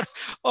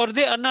 or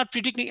they are not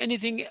predicting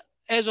anything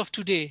as of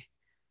today.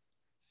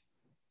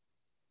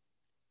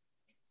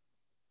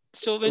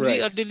 So when we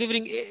Right. are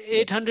delivering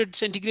 800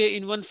 centigrade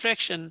in one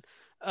fraction,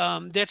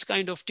 that's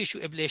kind of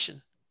tissue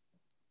ablation.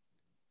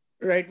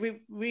 Right.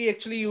 We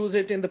actually use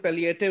it in the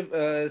palliative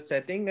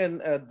setting, and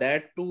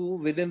that too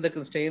within the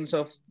constraints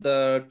of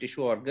the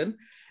tissue organ,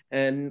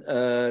 and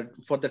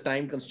for the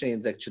time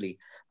constraints actually.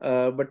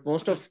 But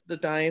most Right, of the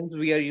times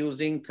we are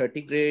using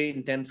 30 gray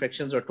in 10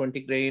 fractions or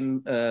 20 gray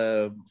in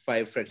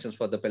 5 fractions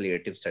for the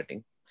palliative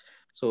setting.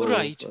 So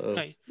right,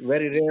 right.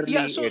 very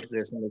Yeah, rarely so 8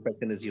 gray single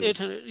fraction is used.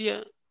 800,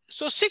 yeah.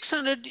 So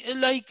 600,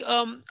 like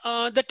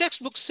the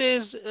textbook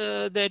says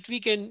that we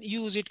can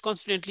use it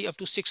confidently up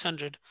to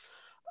 600.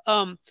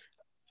 Um,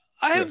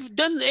 I Right. have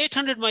done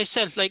 800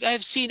 myself, like I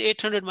have seen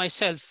 800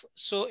 myself.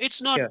 So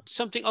it's not Yeah.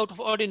 something out of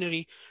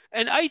ordinary.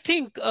 And I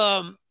think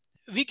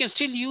we can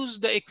still use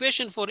the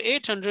equation for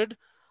 800,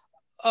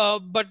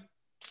 but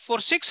for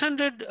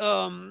 600,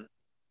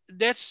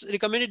 that's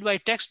recommended by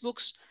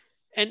textbooks.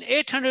 And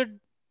 800,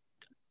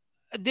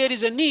 there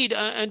is a need,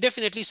 and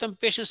definitely some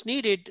patients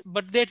need it,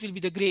 but that will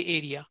be the gray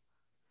area.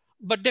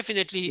 But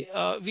definitely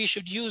we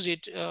should use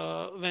it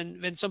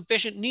when some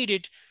patient need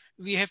it,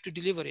 we have to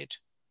deliver it.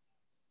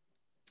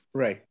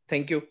 Right.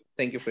 Thank you.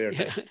 Thank you for your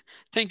Yeah. time.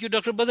 Thank you,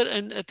 Dr. Badr,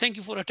 and thank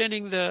you for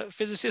attending the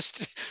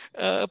physicist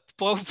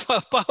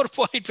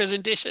PowerPoint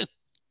presentation.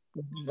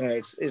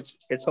 Right.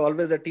 It's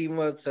always a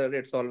teamwork, sir.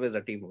 It's always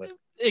a teamwork.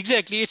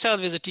 Exactly, it's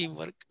always a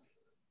teamwork.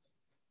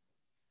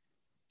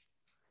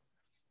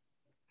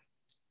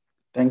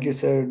 Thank you,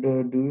 sir.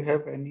 Do you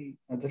have any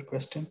other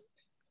question?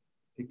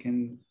 You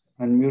can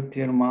unmute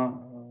your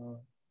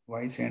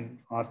voice and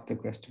ask the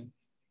question.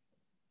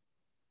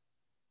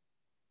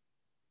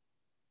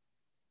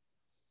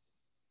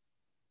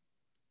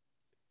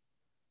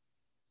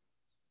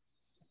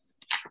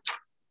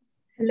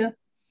 Hello.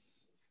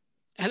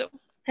 Hello.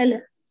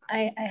 Hello.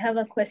 I have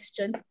a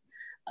question.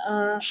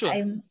 Sure.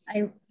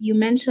 You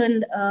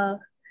mentioned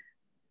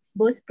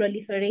both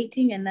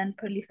proliferating and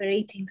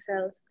non-proliferating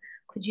cells.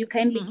 Could you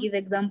kindly give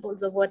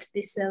examples of what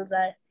these cells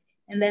are?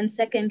 And then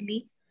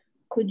secondly,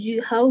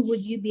 how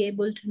would you be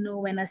able to know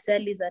when a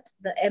cell is at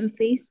the M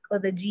phase or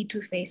the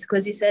G2 phase?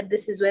 Because you said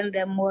this is when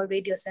they're more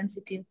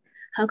radiosensitive.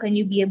 How can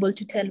you be able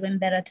to tell when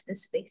they're at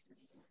this phase?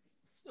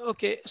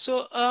 Okay,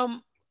 so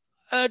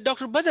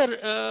Dr.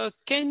 Badr,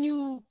 can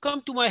you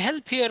come to my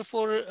help here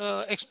for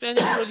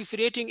explaining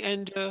proliferating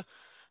and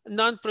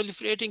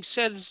non-proliferating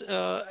cells,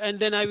 and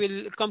then I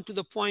will come to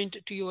the point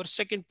to your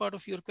second part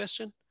of your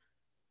question.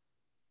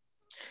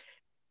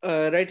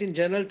 Right, in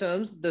general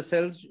terms, the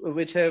cells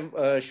which have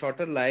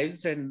shorter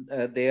lives and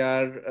they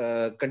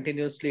are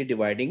continuously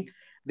dividing,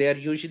 They are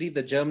usually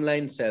the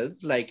germline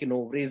cells, like in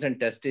ovaries and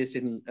testes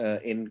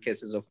in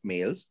cases of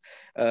males.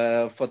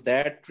 For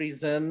that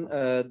reason,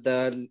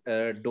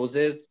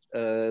 dosage,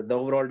 the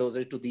overall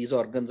dosage to these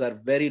organs are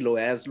very low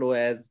as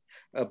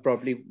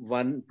probably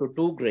 1 to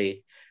 2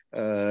 gray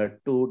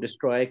to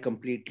destroy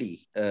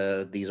completely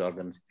these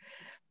organs.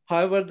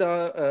 However,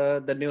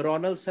 the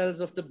neuronal cells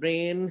of the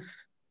brain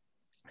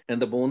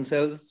and the bone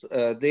cells,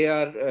 they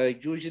are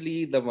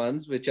usually the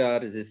ones which are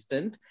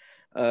resistant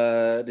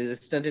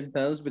in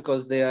terms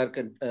because they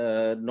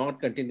are not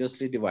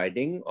continuously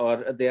dividing, or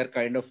they are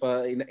kind of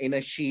in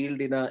a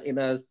shield, in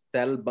a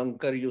cell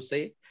bunker, you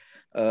say,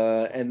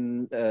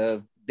 and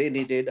they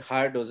needed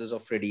higher doses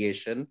of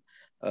radiation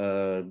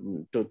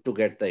to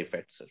get the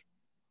effects.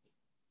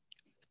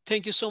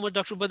 Thank you so much,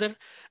 Dr. Badr.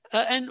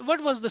 And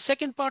what was the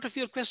second part of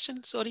your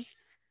question? Sorry.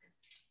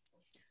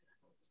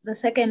 The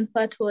second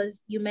part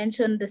was, you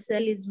mentioned the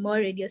cell is more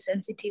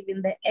radiosensitive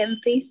in the M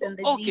phase and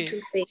the Okay.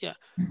 G2 phase. Yeah.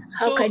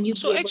 How can you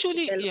so be able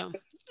actually, to tell? yeah.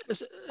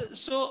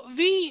 So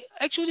we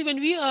actually, when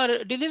we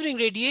are delivering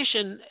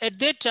radiation, at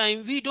that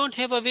time, we don't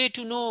have a way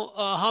to know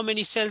how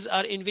many cells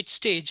are in which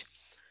stage.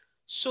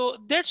 So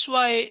that's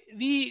why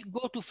we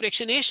go to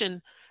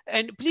fractionation.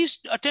 And please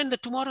attend the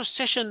tomorrow's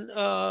session.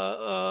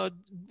 I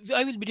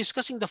will be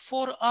discussing the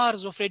 4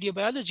 R's of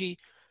radiobiology.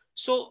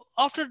 So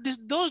after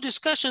those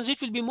discussions,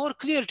 it will be more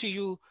clear to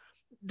you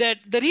that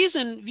the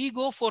reason we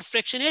go for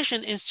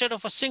fractionation instead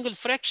of a single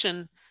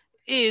fraction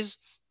is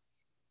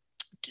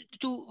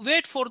to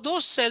wait for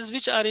those cells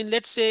which are in,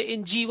 let's say,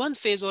 in G1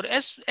 phase or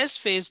S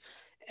phase,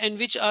 and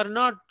which are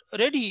not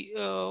ready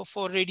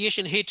for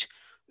radiation hit.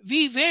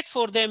 We wait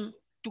for them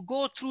to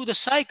go through the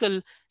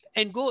cycle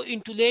and go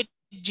into late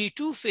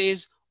G2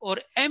 phase or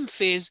M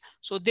phase,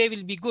 so they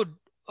will be good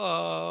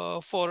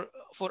for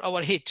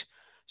our hit.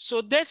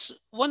 So that's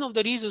one of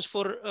the reasons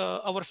for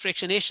our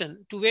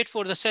fractionation, to wait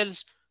for the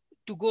cells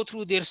to go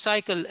through their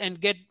cycle and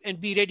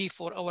be ready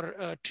for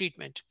our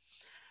treatment.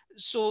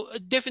 So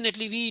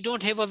definitely we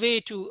don't have a way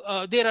to,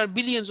 there are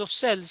billions of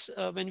cells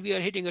when we are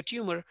hitting a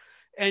tumor,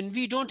 and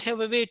we don't have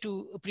a way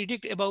to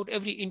predict about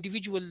every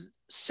individual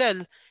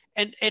cell.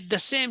 And at the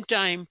same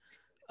time,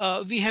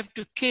 we have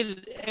to kill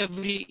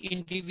every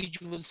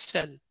individual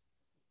cell.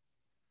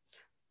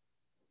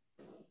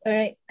 All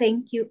right,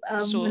 thank you.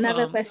 So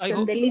Another I hope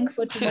question, the link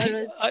for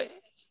tomorrow's. uh,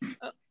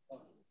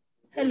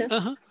 Hello.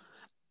 uh-huh.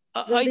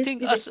 Will I this think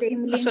be the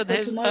same link Asad for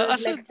has tomorrow's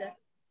Asad. lecture?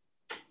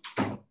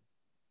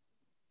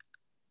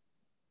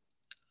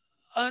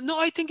 No,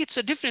 I think it's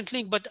a different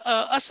link. But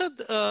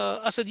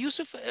Asad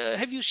Yusuf,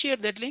 have you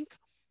shared that link?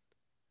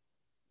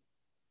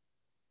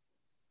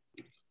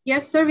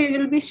 Yes, sir. We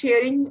will be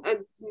sharing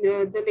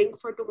the link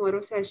for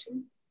tomorrow's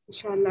session,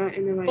 inshallah,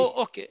 in a while.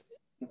 Oh, okay.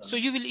 So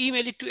you will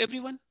email it to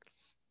everyone?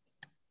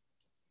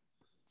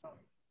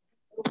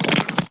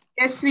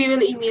 Yes, we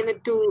will email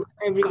it to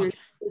everyone Okay.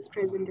 who is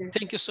present there.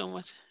 Thank you so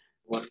much.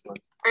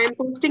 I am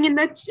posting in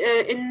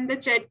the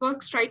chat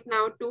box right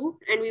now too,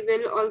 and we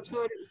will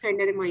also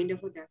send a reminder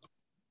for that.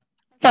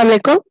 Assalamu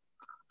alaikum.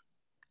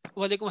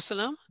 Wa alaikum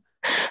assalam.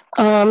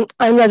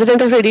 I'm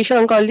resident of radiation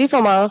oncology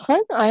from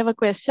Khan. I have a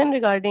question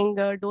regarding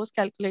dose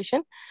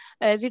calculation.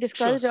 As we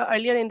discussed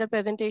earlier in the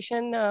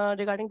presentation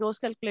regarding dose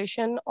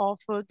calculation of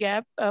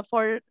gap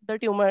for the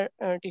tumor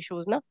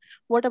tissues.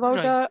 What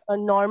about the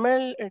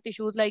normal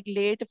tissues like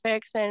late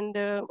effects and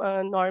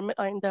normal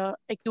and the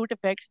acute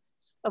effects?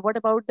 What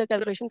about the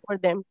calculation for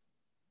them?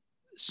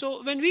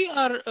 So when we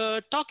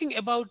are talking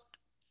about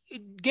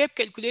gap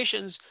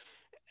calculations,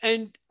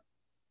 and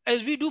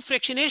as we do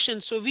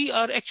fractionation, so we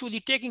are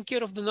actually taking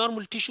care of the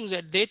normal tissues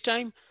at that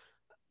time.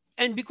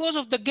 And because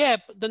of the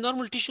gap, the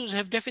normal tissues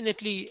have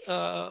definitely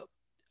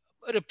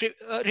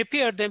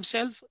repaired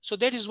themselves. So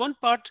that is one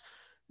part.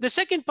 The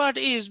second part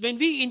is when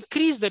we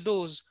increase the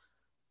dose.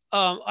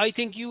 I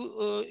think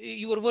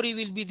your worry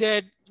will be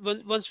that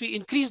once we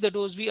increase the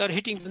dose, we are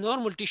hitting the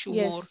normal tissue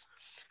more.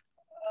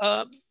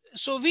 Yes.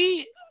 So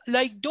we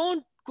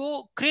don't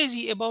go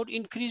crazy about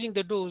increasing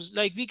the dose.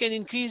 Like we can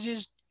increase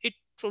it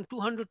from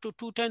 200 to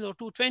 210 or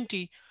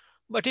 220,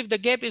 but if the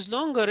gap is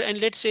longer, and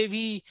let's say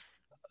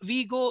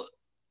we go,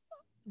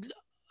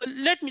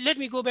 let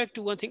me go back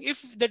to one thing.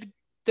 If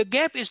the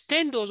gap is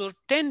 10 days or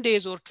 10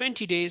 days or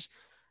 20 days,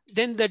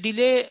 then the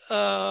delay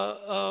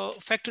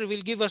factor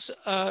will give us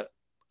a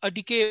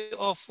decay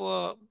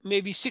of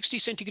maybe 60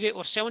 centigrade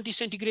or 70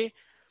 centigrade.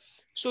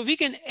 So we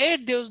can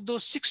add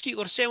those 60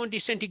 or 70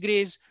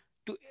 centigrades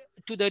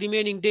to the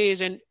remaining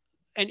days and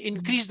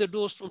increase the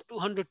dose from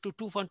 200 to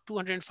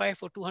 205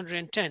 or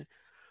 210.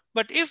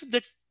 But if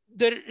the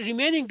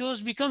remaining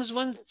dose becomes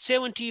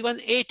 170,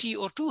 180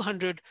 or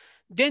 200,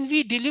 then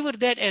we deliver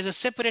that as a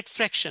separate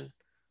fraction.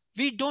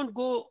 We don't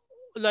go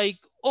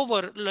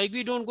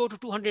we don't go to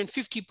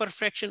 250 per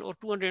fraction or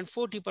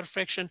 240 per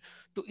fraction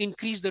to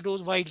increase the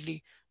dose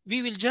widely.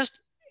 We will just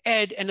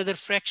add another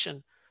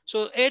fraction.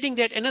 So adding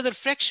that another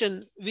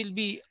fraction will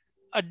be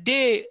a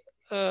day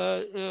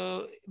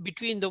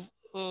between the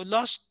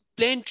last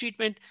plain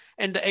treatment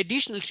and the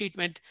additional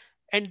treatment,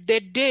 and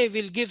that day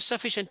will give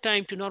sufficient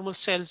time to normal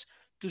cells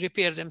to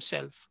repair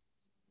themselves.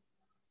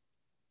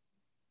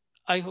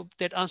 I hope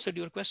that answered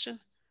your question.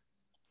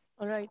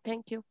 All right,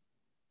 thank you.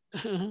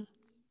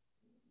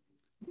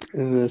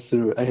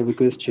 Sir, I have a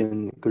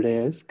question. Could I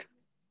ask?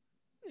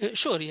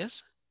 Sure,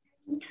 yes.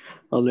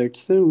 All right,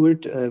 sir.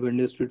 What I've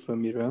understood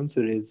from your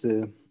answer is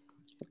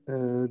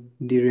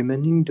the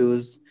remaining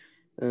dose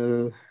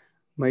uh,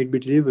 might be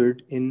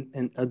delivered in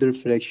another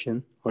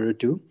fraction or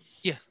two.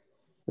 Yeah.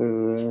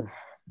 Uh,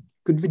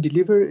 could we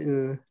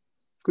deliver?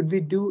 Could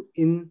we do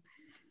in?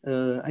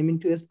 I mean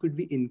to ask, could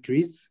we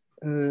increase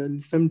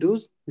some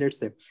dose? Let's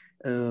say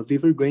we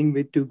were going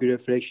with 2 gram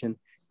fraction.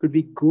 Could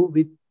we go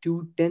with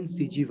 210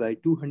 CGY,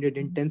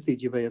 210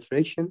 CGY a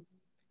fraction?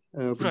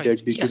 Would Right.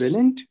 that be Yes.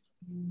 equivalent?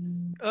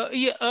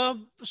 Yeah.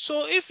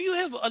 So if you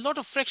have a lot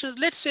of fractions,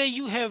 let's say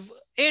you have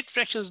 8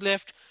 fractions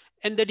left,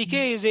 and the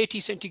decay is 80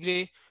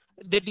 centigrade.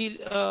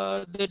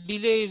 The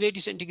delay is 80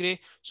 centigrade.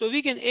 So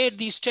we can add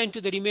these 10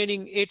 to the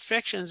remaining 8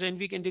 fractions, and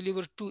we can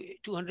deliver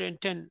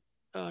 210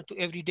 to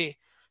every day.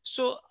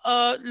 So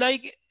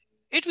like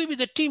it will be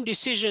the team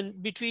decision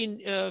between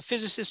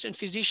physicists and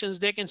physicians.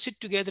 They can sit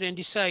together and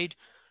decide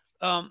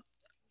um,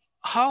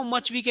 how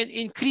much we can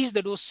increase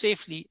the dose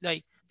safely.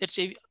 Like, let's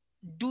say,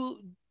 do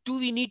do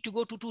we need to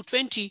go to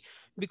 220,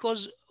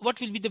 because what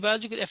will be the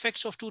biological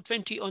effects of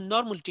 220 on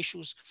normal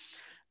tissues?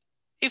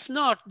 If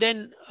not,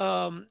 then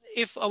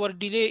if our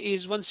delay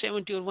is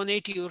 170 or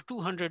 180 or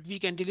 200, we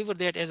can deliver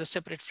that as a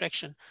separate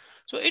fraction.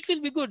 So it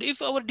will be good.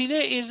 If our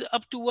delay is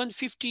up to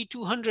 150,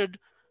 200,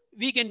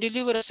 we can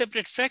deliver a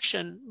separate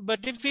fraction. But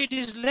if it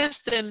is less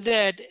than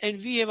that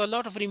and we have a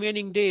lot of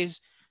remaining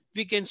days,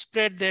 we can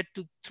spread that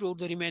to through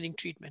the remaining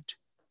treatment.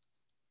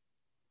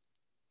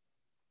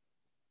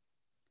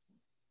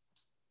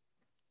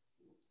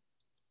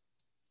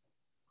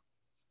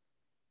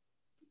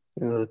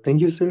 Thank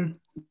you, sir.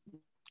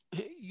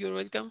 You're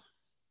welcome.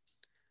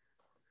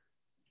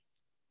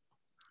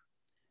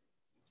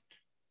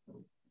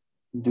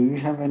 Do you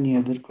have any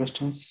other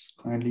questions?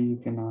 Kindly you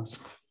can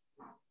ask.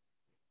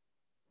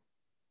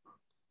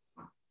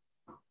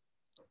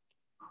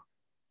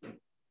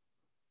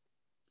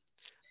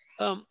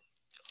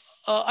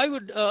 I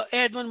would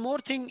add one more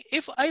thing.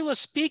 If I was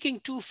speaking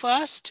too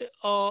fast,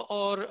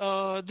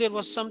 or there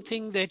was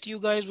something that you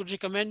guys would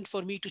recommend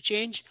for me to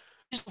change,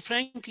 please,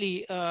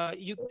 frankly,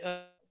 you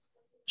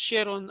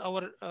share on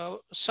our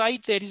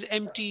site. There is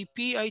MTP.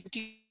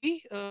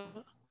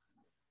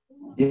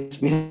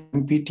 Yes, we have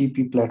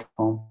MPTP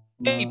platform.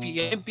 MPTP,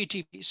 yeah,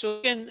 MPTP.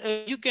 So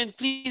you can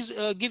please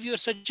give your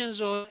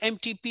suggestions on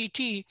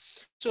MTPT.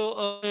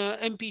 So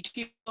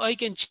MPTP, I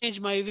can change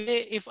my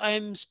way. If I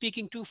am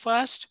speaking too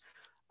fast,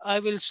 I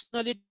will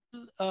slow a little.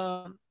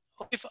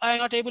 Or if I'm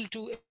not able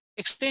to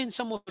explain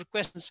some of your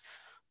questions,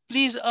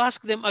 please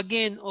ask them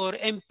again or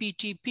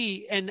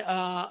MPTP, and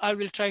I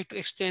will try to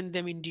explain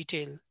them in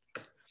detail.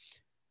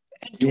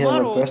 And We have a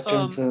tomorrow,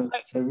 question, sir.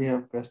 Sir, we have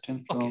a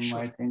question okay, from, sure.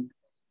 I think,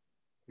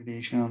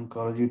 Radiation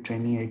Oncology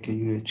Training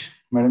AKUH.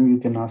 Madam, you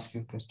can ask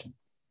your question.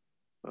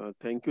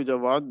 Thank you,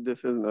 Jawad.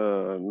 This is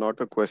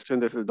not a question.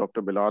 This is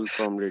Dr. Bilal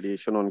from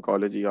Radiation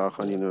Oncology,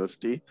 Aachen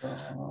University.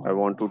 I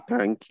want to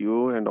thank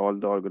you and all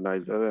the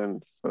organizer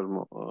and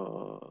Sir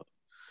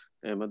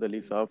Ahmed Ali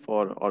Saab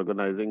for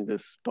organizing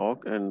this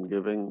talk and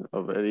giving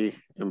a very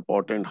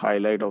important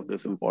highlight of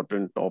this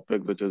important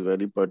topic, which is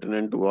very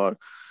pertinent to our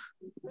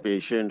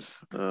patients,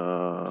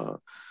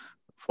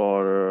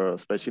 for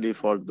especially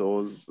for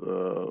those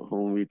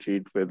whom we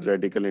treat with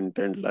radical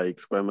intent like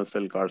squamous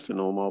cell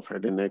carcinoma of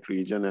head and neck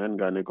region and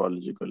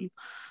gynecological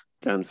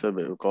cancer,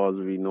 because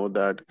we know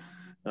that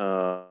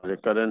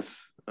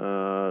recurrence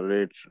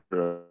rate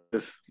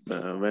rises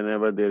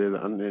whenever there is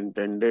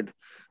unintended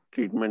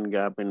treatment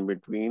gap in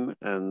between,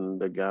 and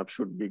the gap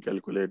should be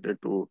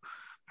calculated to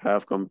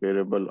have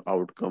comparable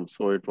outcomes.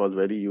 So it was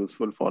very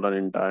useful for our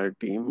entire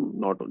team,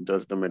 not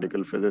just the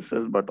medical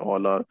physicists, but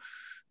all our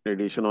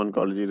radiation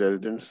oncology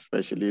residents,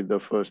 especially the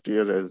first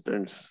year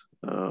residents,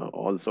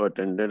 also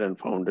attended and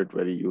found it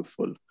very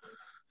useful.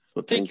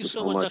 So Thank thank you you so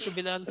so much, much. Dr.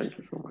 Bilal. Thank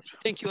you so much.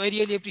 Thank you. I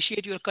really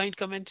appreciate your kind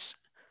comments.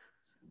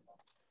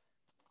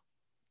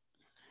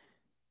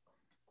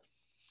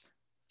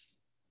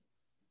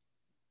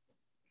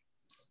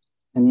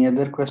 Any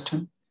other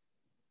question?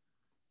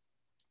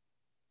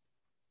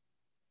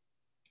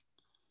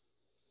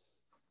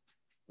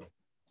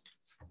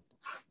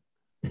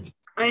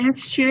 I have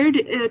shared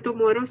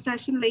tomorrow's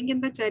session link in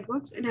the chat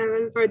box, and I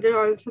will further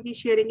also be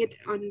sharing it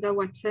on the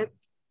WhatsApp.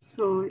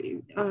 So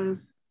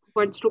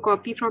wants to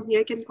copy from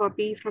here can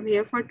copy from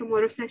here for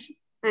tomorrow's session,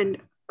 and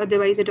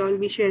otherwise it all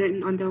be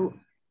shared on the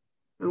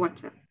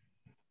WhatsApp.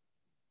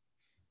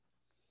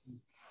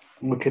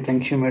 Okay,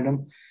 thank you,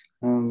 madam.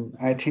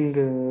 I think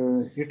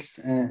it's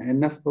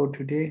enough for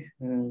today.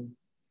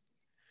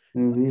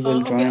 We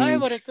will Okay, I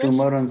have join a request.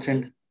 tomorrow and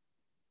send.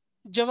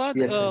 Jawad,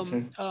 Yes, yes,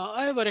 sir.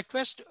 I have a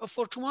request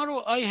for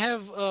tomorrow. I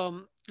have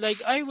like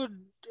I would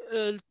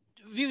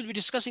we will be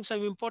discussing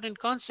some important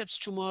concepts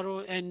tomorrow,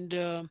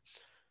 and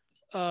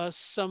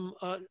some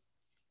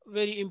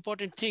very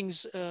important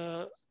things.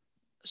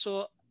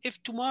 So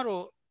if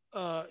tomorrow,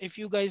 if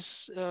you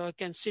guys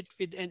can sit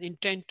with an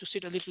intent to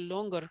sit a little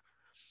longer,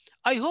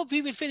 I hope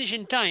we will finish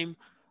in time,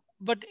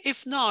 but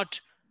if not,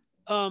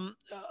 um,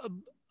 uh,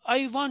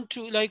 I want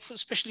to, like,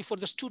 especially for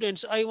the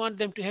students, I want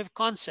them to have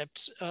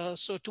concepts.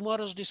 So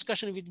tomorrow's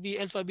discussion would be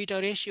alpha beta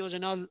ratios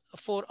and all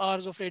 4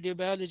 R's of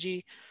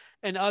radiobiology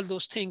and all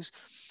those things.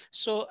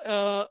 So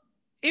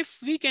if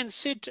we can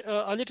sit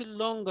a little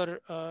longer,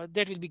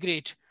 that will be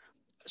great.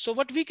 So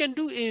what we can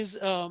do is,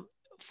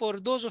 for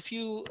those of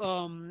you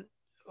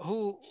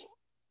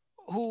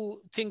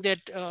who think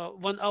that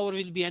 1 hour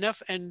will be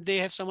enough and they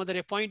have some other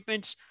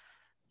appointments,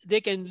 they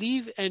can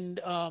leave,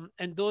 and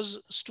those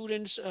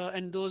students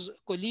and those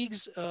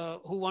colleagues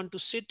who want to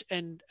sit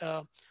and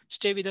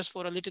stay with us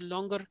for a little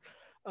longer,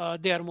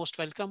 they are most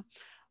welcome.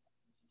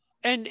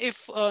 And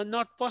if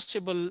not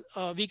possible,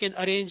 we can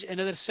arrange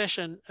another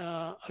session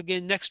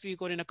again next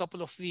week or in a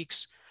couple of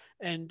weeks,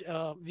 and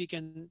we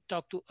can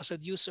talk to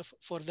Asad Yusuf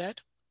for that.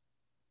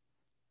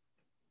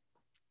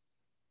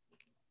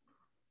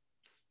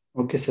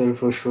 Okay, sir,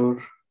 for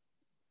sure.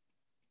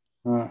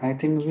 I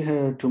think we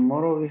have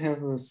tomorrow we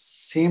have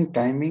same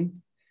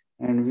timing,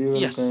 and we will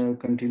Yes.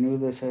 continue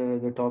this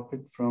the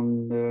topic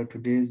from the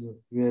today's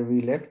where we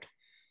left.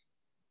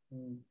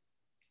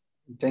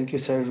 Thank you,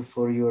 sir,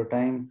 for your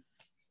time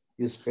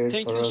you spared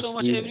Thank for you so us.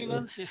 much,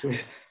 everyone.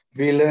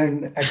 We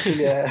learned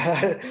actually.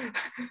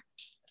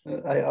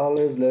 I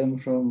always learn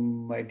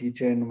from my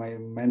teacher and my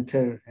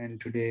mentor, and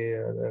today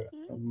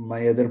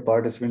my other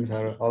participants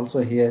are also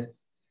here.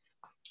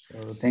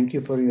 So thank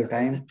you for your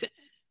time.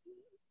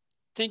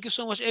 Thank you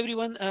so much,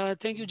 everyone.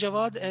 Thank you,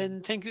 Jawad,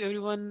 and thank you,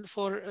 everyone,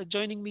 for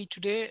joining me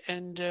today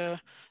and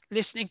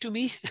listening to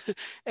me.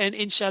 And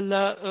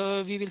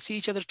inshallah, we will see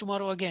each other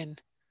tomorrow again.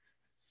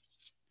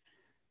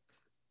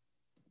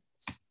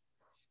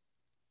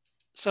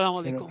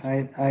 Assalamu Sir,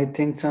 alaikum. I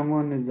think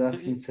someone is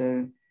asking,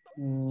 sir,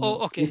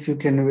 Oh, okay. if you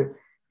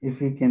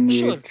can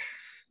Sure. wait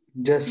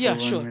just for Yeah, one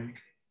sure. minute.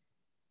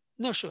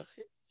 No, sure.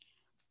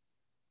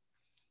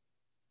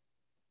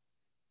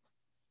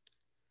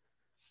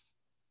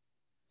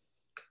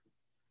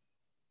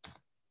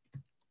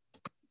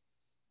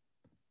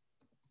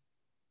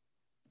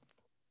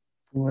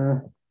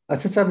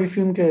 Asad Sahab,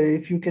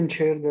 if you can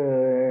share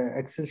the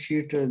Excel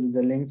sheet,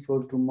 the links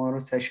for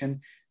tomorrow's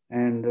session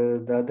and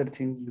the other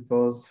things,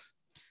 because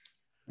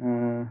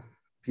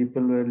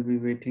people will be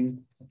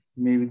waiting.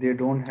 Maybe they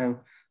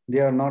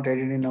are not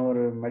added in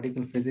our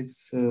medical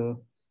physics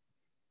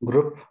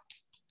group.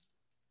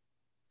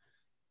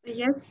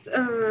 Yes,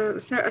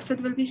 Sir Asad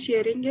will be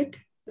sharing it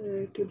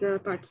to the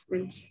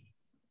participants.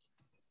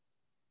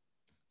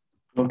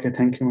 Okay,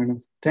 thank you,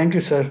 madam. Thank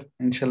you, sir.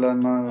 Inshallah,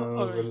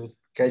 All right. we'll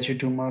catch you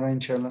tomorrow,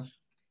 inshallah.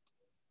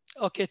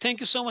 Okay. Thank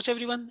you so much,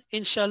 everyone.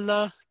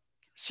 Inshallah.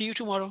 See you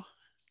tomorrow.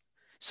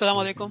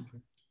 Assalamu Okay, alaikum.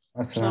 okay.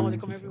 Assalamu Assalamu alaikum,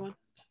 alaikum, sir. everyone.